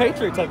think any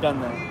patriots have done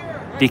that.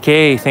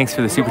 DK, thanks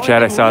for the super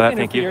chat. I saw that.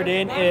 Thank you. Interfered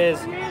in is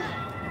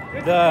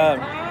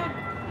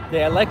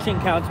the election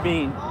counts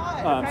being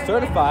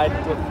certified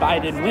with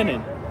Biden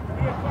winning.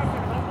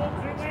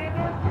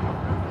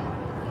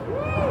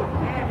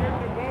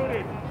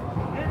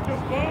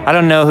 I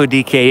don't know who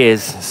DK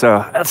is,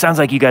 so that sounds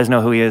like you guys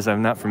know who he is.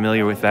 I'm not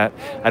familiar with that.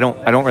 I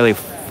don't really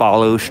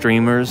follow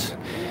streamers.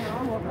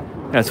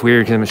 That's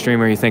weird because I'm a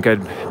streamer. You think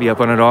I'd be up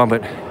on it all,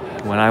 but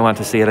when I want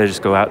to see it, I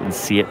just go out and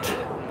see it.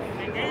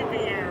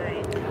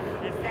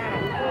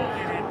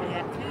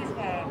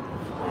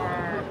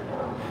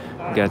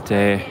 Got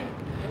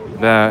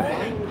about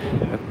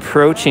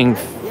approaching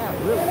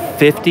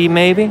 50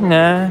 maybe?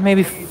 Nah,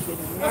 maybe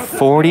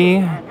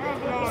 40,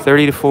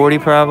 30 to 40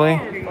 probably.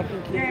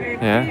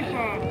 Yeah.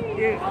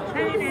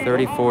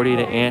 30, 40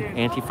 to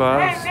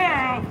Antifas.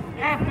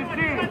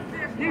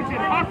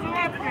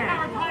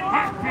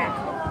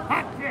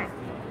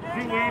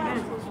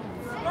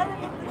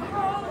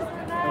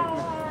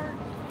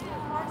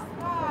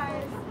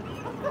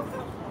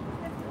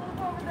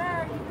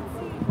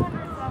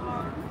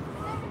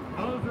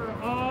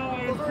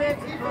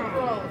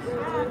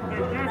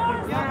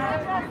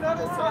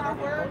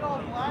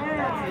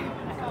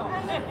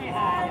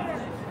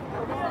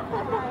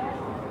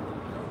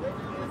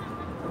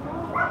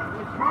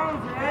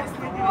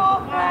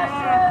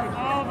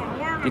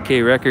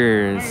 DK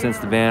Records, since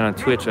the ban on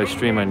Twitch, I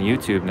stream on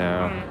YouTube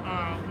now.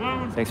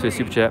 Thanks for the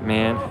super chat,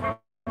 man.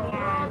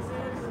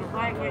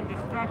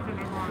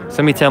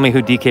 Somebody tell me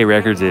who DK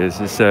Records is.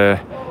 It's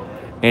a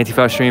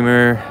Antifa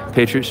streamer,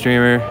 Patriot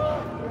streamer.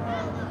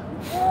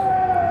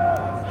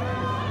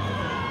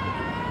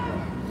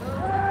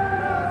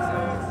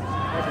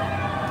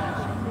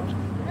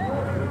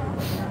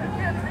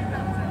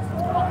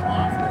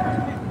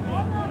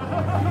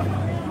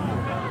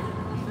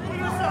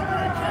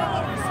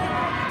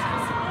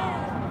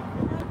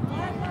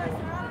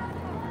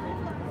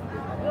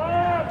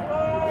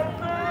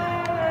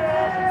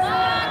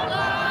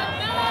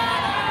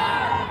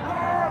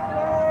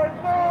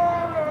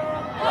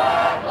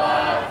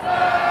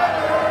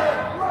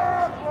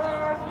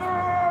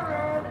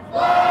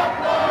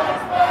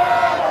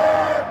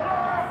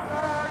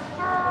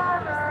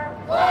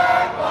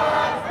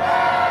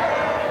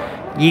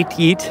 Yeet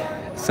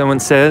yeet, someone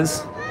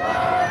says.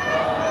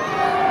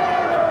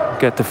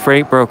 Got the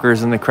freight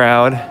brokers in the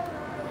crowd.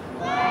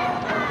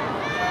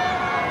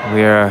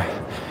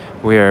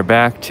 We are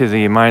back to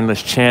the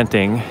mindless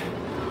chanting.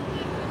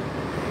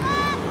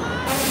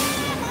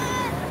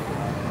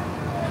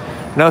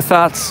 No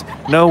thoughts,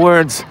 no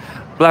words.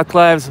 Black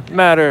Lives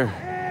Matter.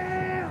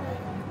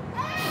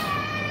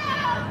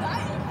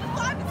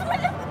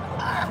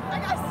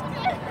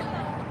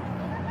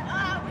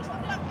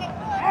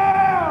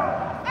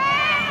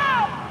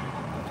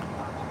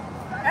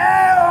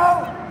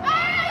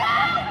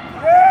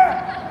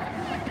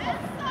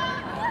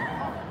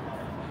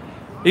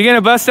 You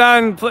gonna bust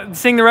out and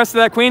sing the rest of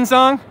that Queen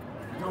song?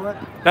 What?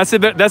 That's the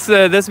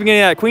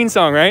beginning of that Queen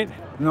song, right?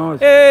 No,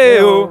 it's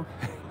Hey-o.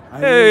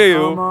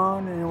 Hey-o. Come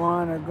on and you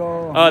wanna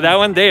go. Oh, that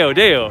one? Deo,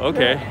 Deo,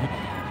 okay.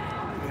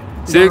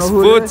 Yeah. 6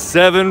 foot,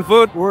 7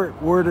 foot.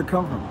 Where'd it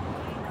come from?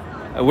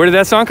 Where did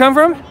that song come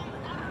from?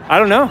 I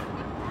don't know.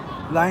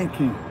 Lion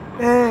King.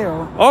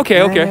 Hey-o.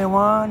 Okay, okay. And you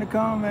wanna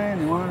come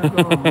and you wanna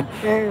go.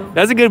 Hey-o.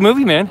 That's a good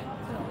movie, man.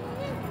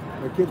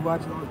 The kids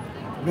watch those.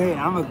 Man,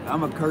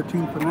 I'm a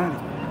cartoon fanatic.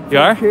 You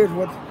are?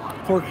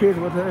 4 kids,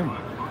 what's that?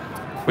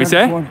 What you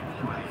say?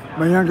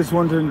 My youngest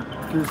one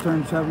just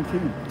turned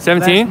 17.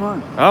 17? Last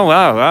month. Oh,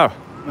 wow, wow.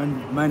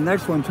 My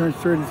next one turns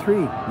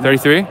 33.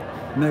 33?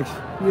 Next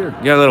year.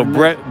 You got a little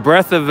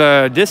breadth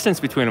of distance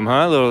between them,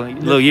 huh?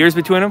 Little years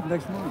between them?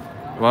 Next month.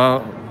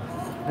 Wow.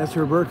 That's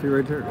her birthday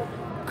right there.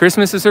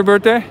 Christmas is her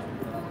birthday?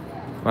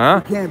 Wow.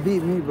 You can't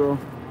beat me, bro.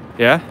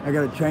 Yeah? I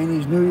got a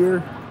Chinese New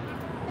Year.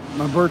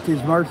 My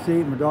birthday's March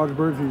 8th. My dog's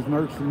birthday's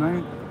March the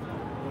 9th.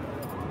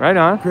 Right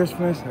on.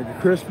 Christmas, I got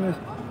Christmas,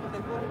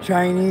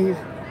 Chinese,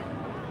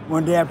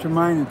 one day after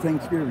mine, and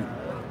Thanksgiving.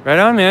 Right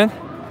on, man.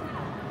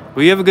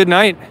 Well, you have a good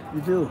night.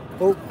 You too.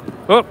 Oh.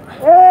 Oh.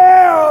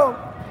 Help!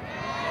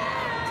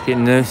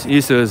 Getting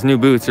used to those new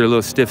boots. They're a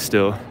little stiff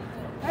still.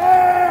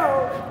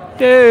 Help!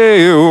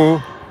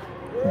 Dale.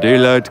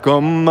 Daylight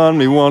come and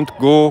me want to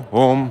go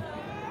home.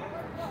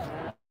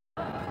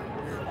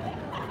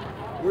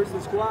 Where's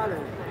the squad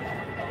at?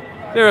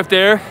 They're up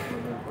there.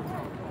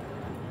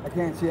 I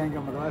can't see, I ain't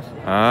got my glasses.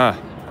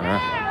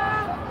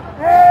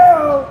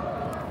 Help!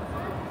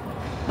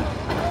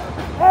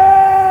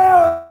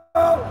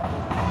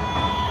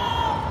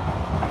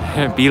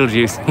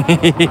 Beetlejuice.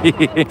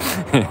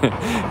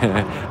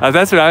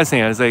 That's what I was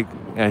thinking. I was like,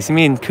 see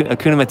me in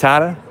Hakuna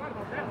Matata?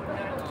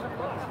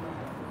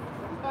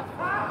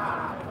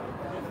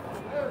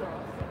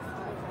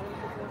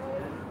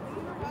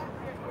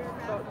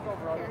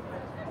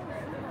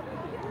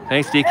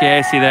 Thanks, DK.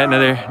 I see that.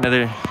 Another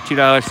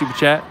 $2 super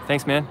chat.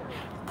 Thanks, man.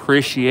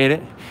 Appreciate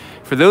it.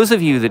 For those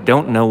of you that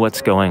don't know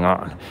what's going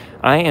on,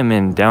 I am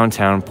in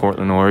downtown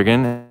Portland,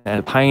 Oregon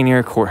at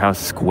Pioneer Courthouse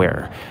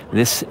Square.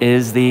 This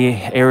is the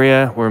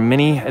area where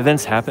many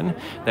events happen.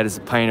 That is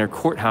the Pioneer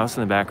Courthouse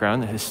in the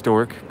background, the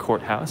historic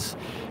courthouse.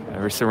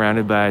 We're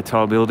surrounded by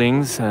tall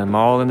buildings, a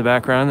mall in the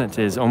background that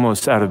is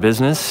almost out of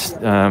business.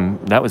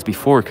 That was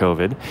before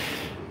COVID.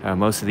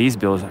 Most of these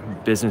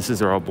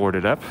businesses are all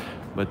boarded up,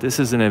 but this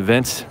is an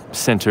event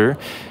center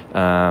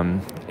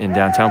in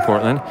downtown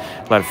Portland.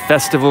 A lot of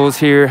festivals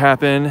here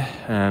happen,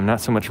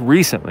 not so much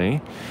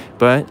recently,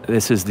 but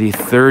this is the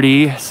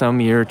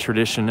 30-some-year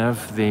tradition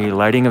of the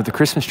lighting of the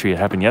Christmas tree. It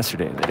happened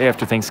yesterday, the day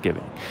after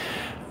Thanksgiving.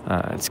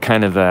 It's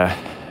kind of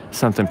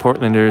something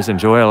Portlanders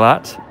enjoy a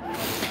lot.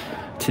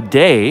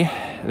 Today,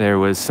 there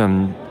was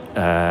some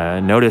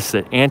notice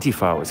that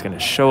Antifa was going to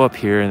show up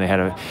here, and they had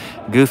a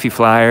goofy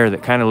flyer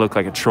that kind of looked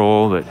like a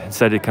troll, but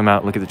instead to come out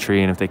and look at the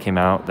tree, and if they came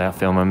out, they'll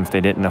film them. If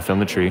they didn't, they'll film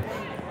the tree.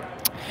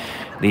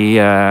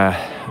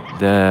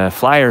 The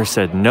flyer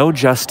said, "No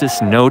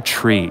justice, no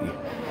tree."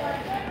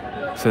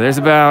 So there's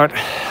about,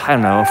 I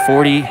don't know,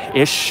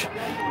 40-ish,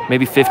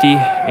 maybe 50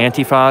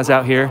 Antifas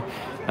out here,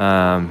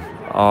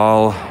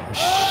 all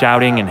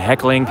shouting and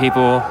heckling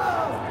people.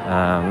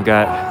 We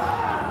got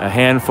a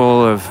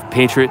handful of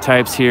patriot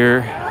types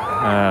here.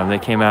 They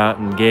came out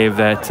and gave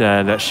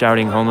that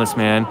shouting homeless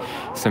man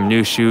some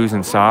new shoes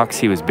and socks.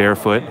 He was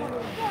barefoot.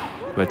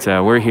 But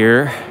we're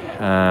here.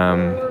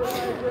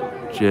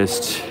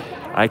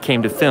 I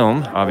came to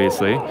film,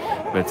 obviously,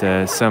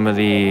 but some of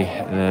the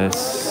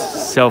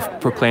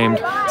self-named,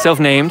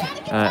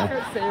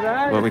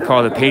 what we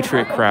call the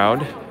patriot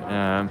crowd,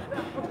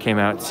 came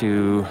out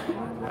to,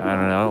 I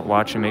don't know,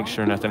 watch and make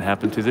sure nothing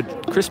happened to the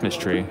Christmas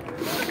tree.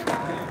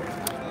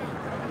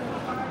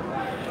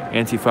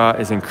 Antifa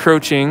is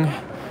encroaching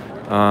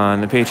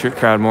on the patriot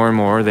crowd more and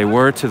more. They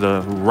were to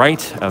the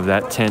right of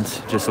that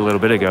tent just a little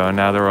bit ago, and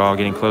now they're all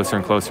getting closer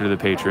and closer to the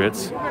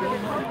patriots.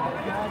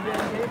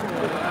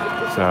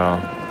 So,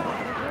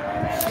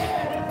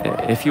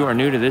 if you are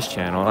new to this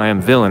channel, I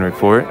am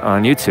VillainReport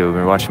on YouTube.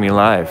 You're watching me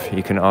live.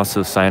 You can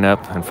also sign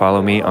up and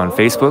follow me on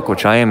Facebook,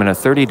 which I am in a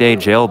 30-day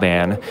jail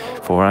ban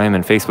for. I am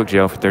in Facebook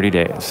jail for 30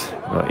 days.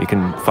 Well, you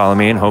can follow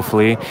me, and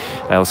hopefully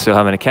I'll still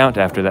have an account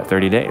after that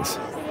 30 days.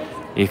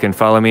 You can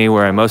follow me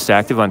where I'm most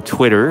active on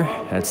Twitter.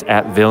 That's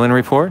at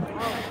VillainReport.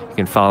 You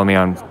can follow me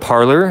on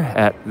Parler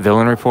at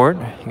VillainReport.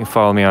 You can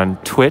follow me on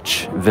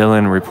Twitch,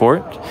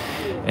 VillainReport.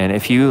 And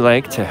if you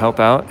like to help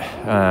out,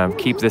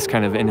 keep this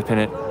kind of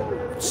independent,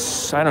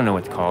 I don't know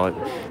what to call it.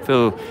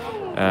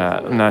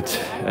 I'm not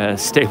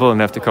stable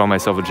enough to call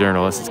myself a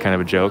journalist. It's kind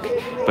of a joke.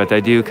 But I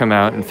do come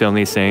out and film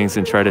these things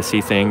and try to see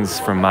things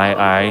from my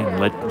eye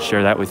and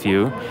share that with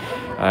you.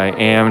 I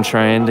am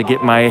trying to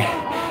get my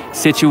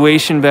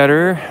situation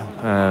better.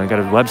 Got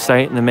a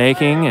website in the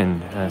making,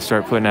 and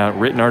start putting out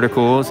written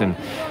articles and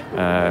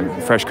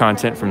fresh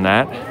content from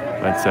that.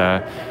 But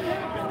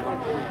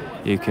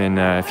you can,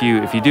 if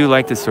you do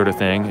like this sort of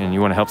thing and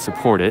you want to help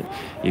support it,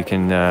 you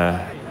can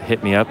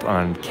hit me up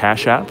on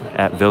Cash App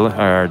at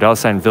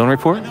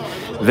 $VillainReport,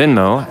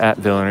 Venmo at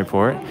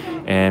VillainReport,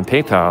 and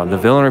PayPal,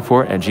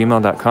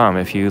 thevillainreport@gmail.com,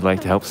 if you'd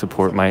like to help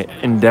support my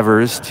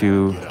endeavors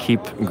to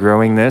keep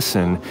growing this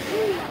and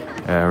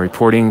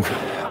reporting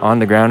on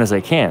the ground as I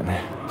can.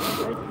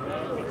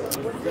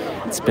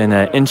 It's been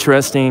an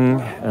interesting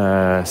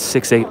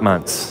 6-8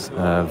 months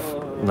of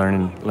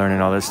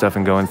learning all this stuff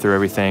and going through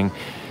everything,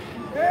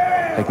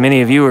 like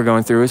many of you are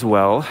going through as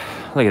well.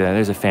 Look at that,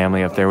 there's a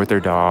family up there with their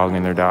dog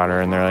and their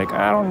daughter, and they're like,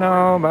 I don't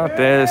know about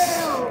this.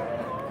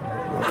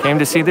 I came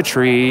to see the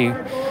tree.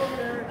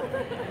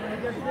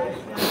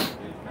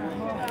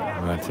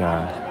 But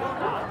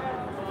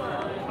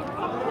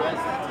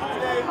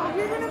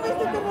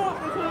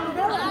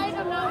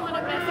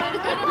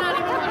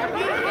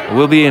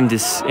we'll be in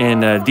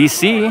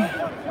DC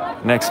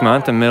next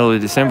month, in the middle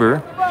of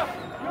December.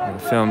 We'll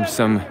film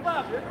some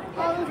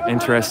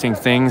interesting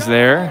things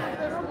there.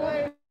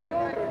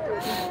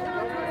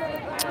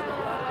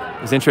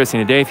 It was interesting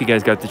today, if you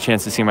guys got the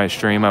chance to see my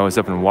stream, I was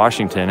up in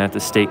Washington at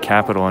the state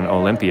capitol in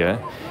Olympia.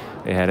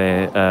 They had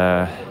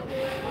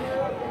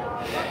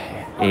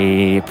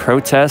a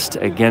protest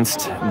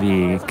against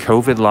the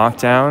COVID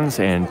lockdowns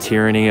and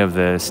tyranny of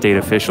the state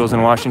officials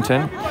in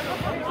Washington.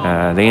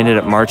 They ended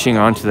up marching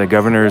onto the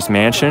governor's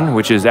mansion,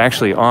 which is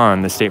actually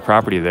on the state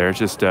property there. It's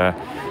just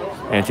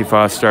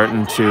Antifa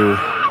starting to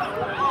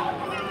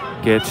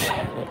get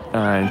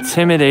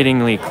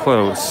intimidatingly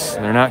close.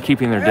 They're not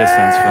keeping their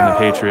distance from the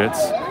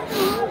patriots.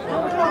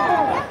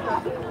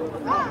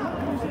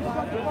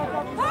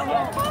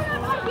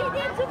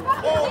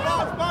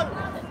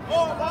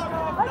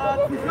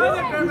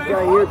 This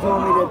guy here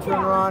told me to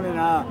turn around and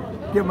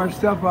get my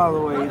stuff out of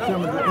the way. It's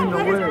in the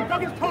way.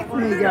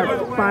 You got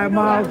 5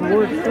 miles of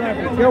work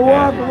traffic. Go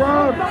off the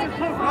road.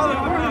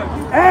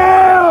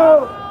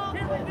 Ew!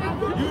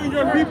 You and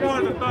your people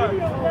on the third.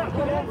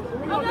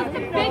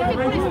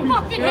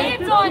 Fucking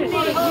hands on me!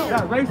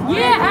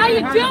 Yeah, how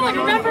you doing?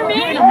 Remember me?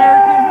 You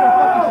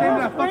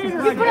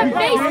put a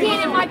face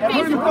can in my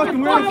face and put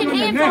your fucking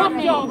hands on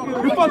me!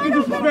 You fucking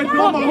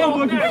disrespectful. I'm a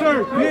humble as you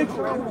serve,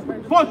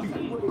 bitch. Fuck you.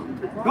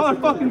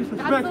 God fucking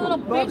disrespectful.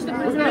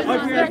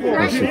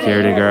 The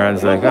security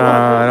guard's like,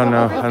 I don't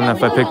know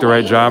if I picked the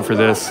right job for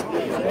this.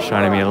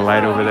 Shining me a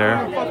light over there.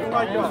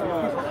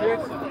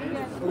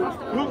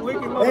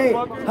 Hey,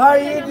 how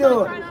you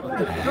doing?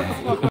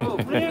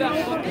 Hey,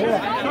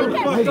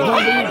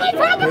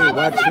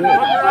 watch this.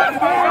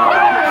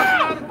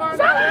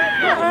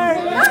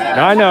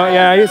 No, I know.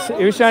 Yeah,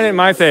 he was shining it in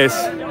my face.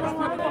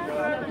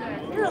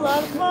 You're a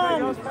lot of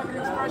fun.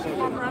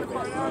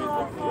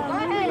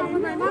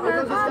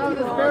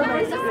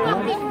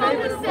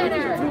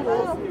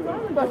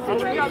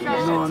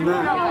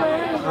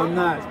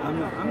 No,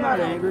 I'm not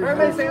angry.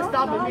 Everybody's saying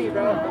stop with me,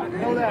 bro.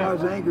 Know that. I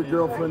was angry,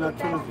 girlfriend. I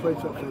turned this place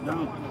upside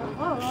down.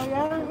 Oh,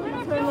 yeah?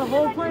 Turn the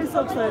whole place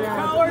upside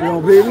down. You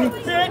know, baby?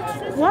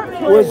 What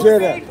place? Where's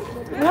that at?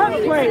 What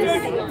place?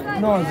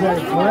 No, is that a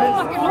place?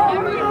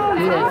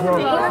 Yeah, I'm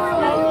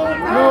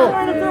no. not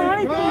trying to throw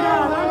anything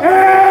down.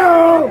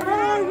 Hell!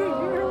 Hey,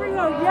 here we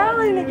go,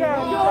 yelling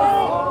again.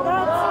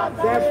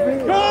 That's me.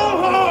 Go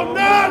home,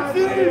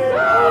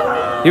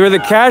 Nazis! You were the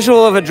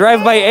casual of a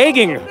drive-by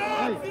egging.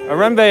 A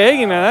run-by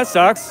egging, man. That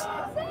sucks.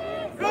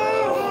 Go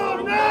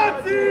home,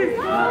 Nazis!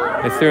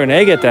 They threw an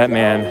egg at that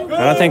man.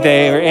 I don't think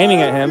they were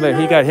aiming at him, but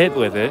he got hit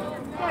with it.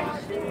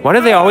 Why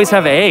do they always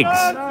have eggs?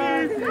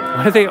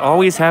 Why do they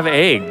always have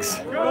eggs?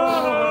 Go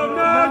home,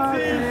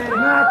 Nazis! Go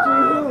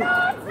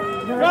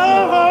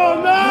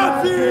home,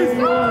 Nazis!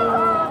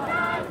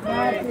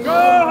 Go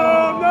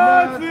home,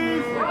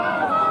 Nazis!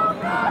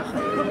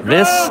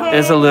 This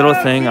is a little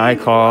thing I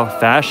call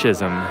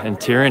fascism and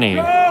tyranny.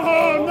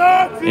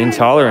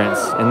 Intolerance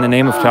in the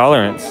name of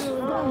tolerance.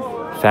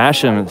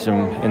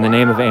 Fascism in the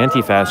name of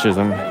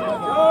anti-fascism.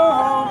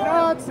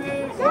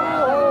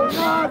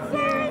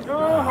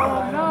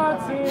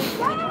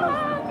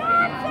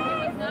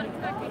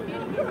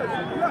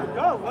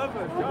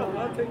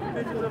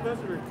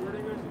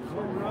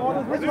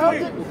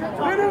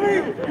 Literally,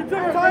 you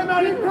took time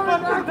out of your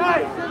fucking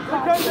night to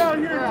come down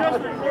here and just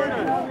record us.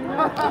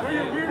 Where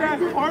your weird ass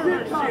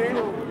Harvard shit.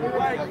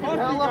 Like, fuck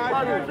you guys,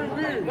 you guys are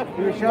weird.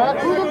 You shot?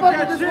 Who the fuck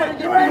is this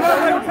one?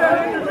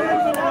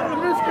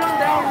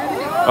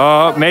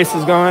 Oh, Mace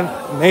is going.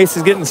 Mace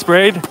is getting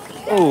sprayed.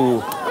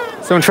 Oh,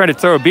 someone tried to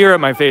throw a beer at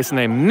my face and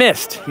they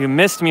missed. You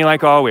missed me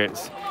like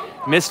always.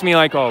 Missed me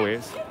like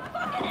always.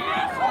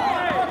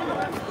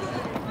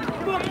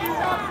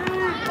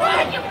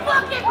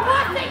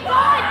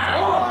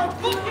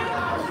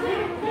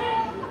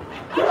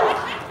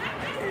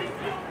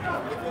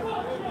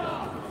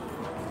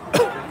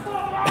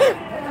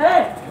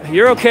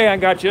 You're okay, I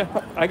got you.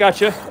 I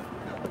got you.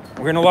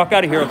 We're gonna walk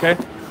out of here, okay?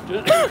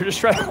 Just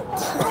try.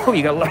 Oh,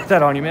 you gotta let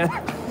that on you, man.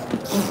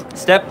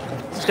 Step,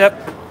 step,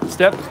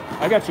 step.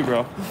 I got you,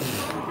 bro.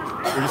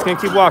 We're just gonna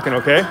keep walking,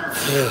 okay?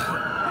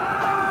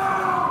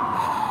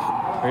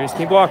 We're just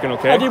keep walking,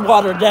 okay? I need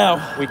water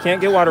now. We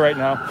can't get water right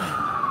now.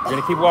 We're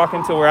gonna keep walking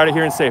until we're out of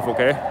here and safe,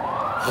 okay?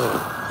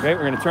 Okay,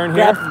 we're gonna turn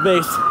here. Grab the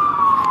base.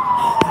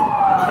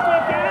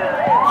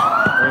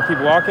 We're gonna keep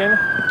walking.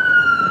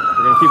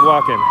 We're gonna keep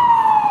walking.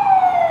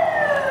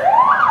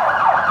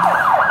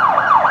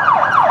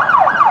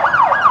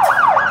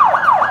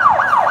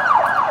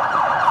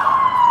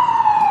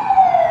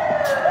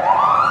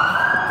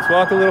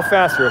 Walk a little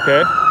faster,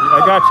 okay?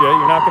 I got you.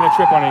 You're not going to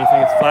trip on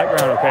anything. It's flat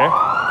ground, okay?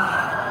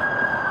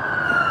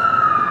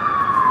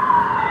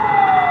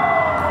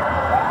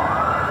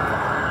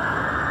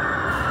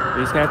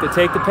 You're just going to have to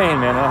take the pain,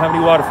 man. I don't have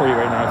any water for you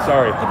right now. I'm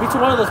sorry. Get me to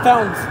one of those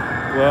fountains.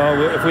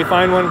 Well, if we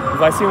find one,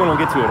 if I see one, we'll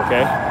get to it,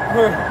 okay?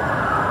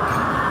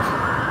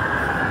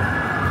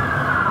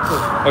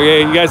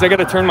 Okay, you guys, I got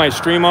to turn my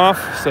stream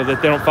off so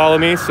that they don't follow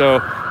me.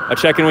 So I'll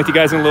check in with you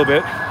guys in a little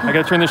bit. I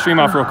got to turn the stream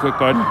off real quick,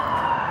 bud.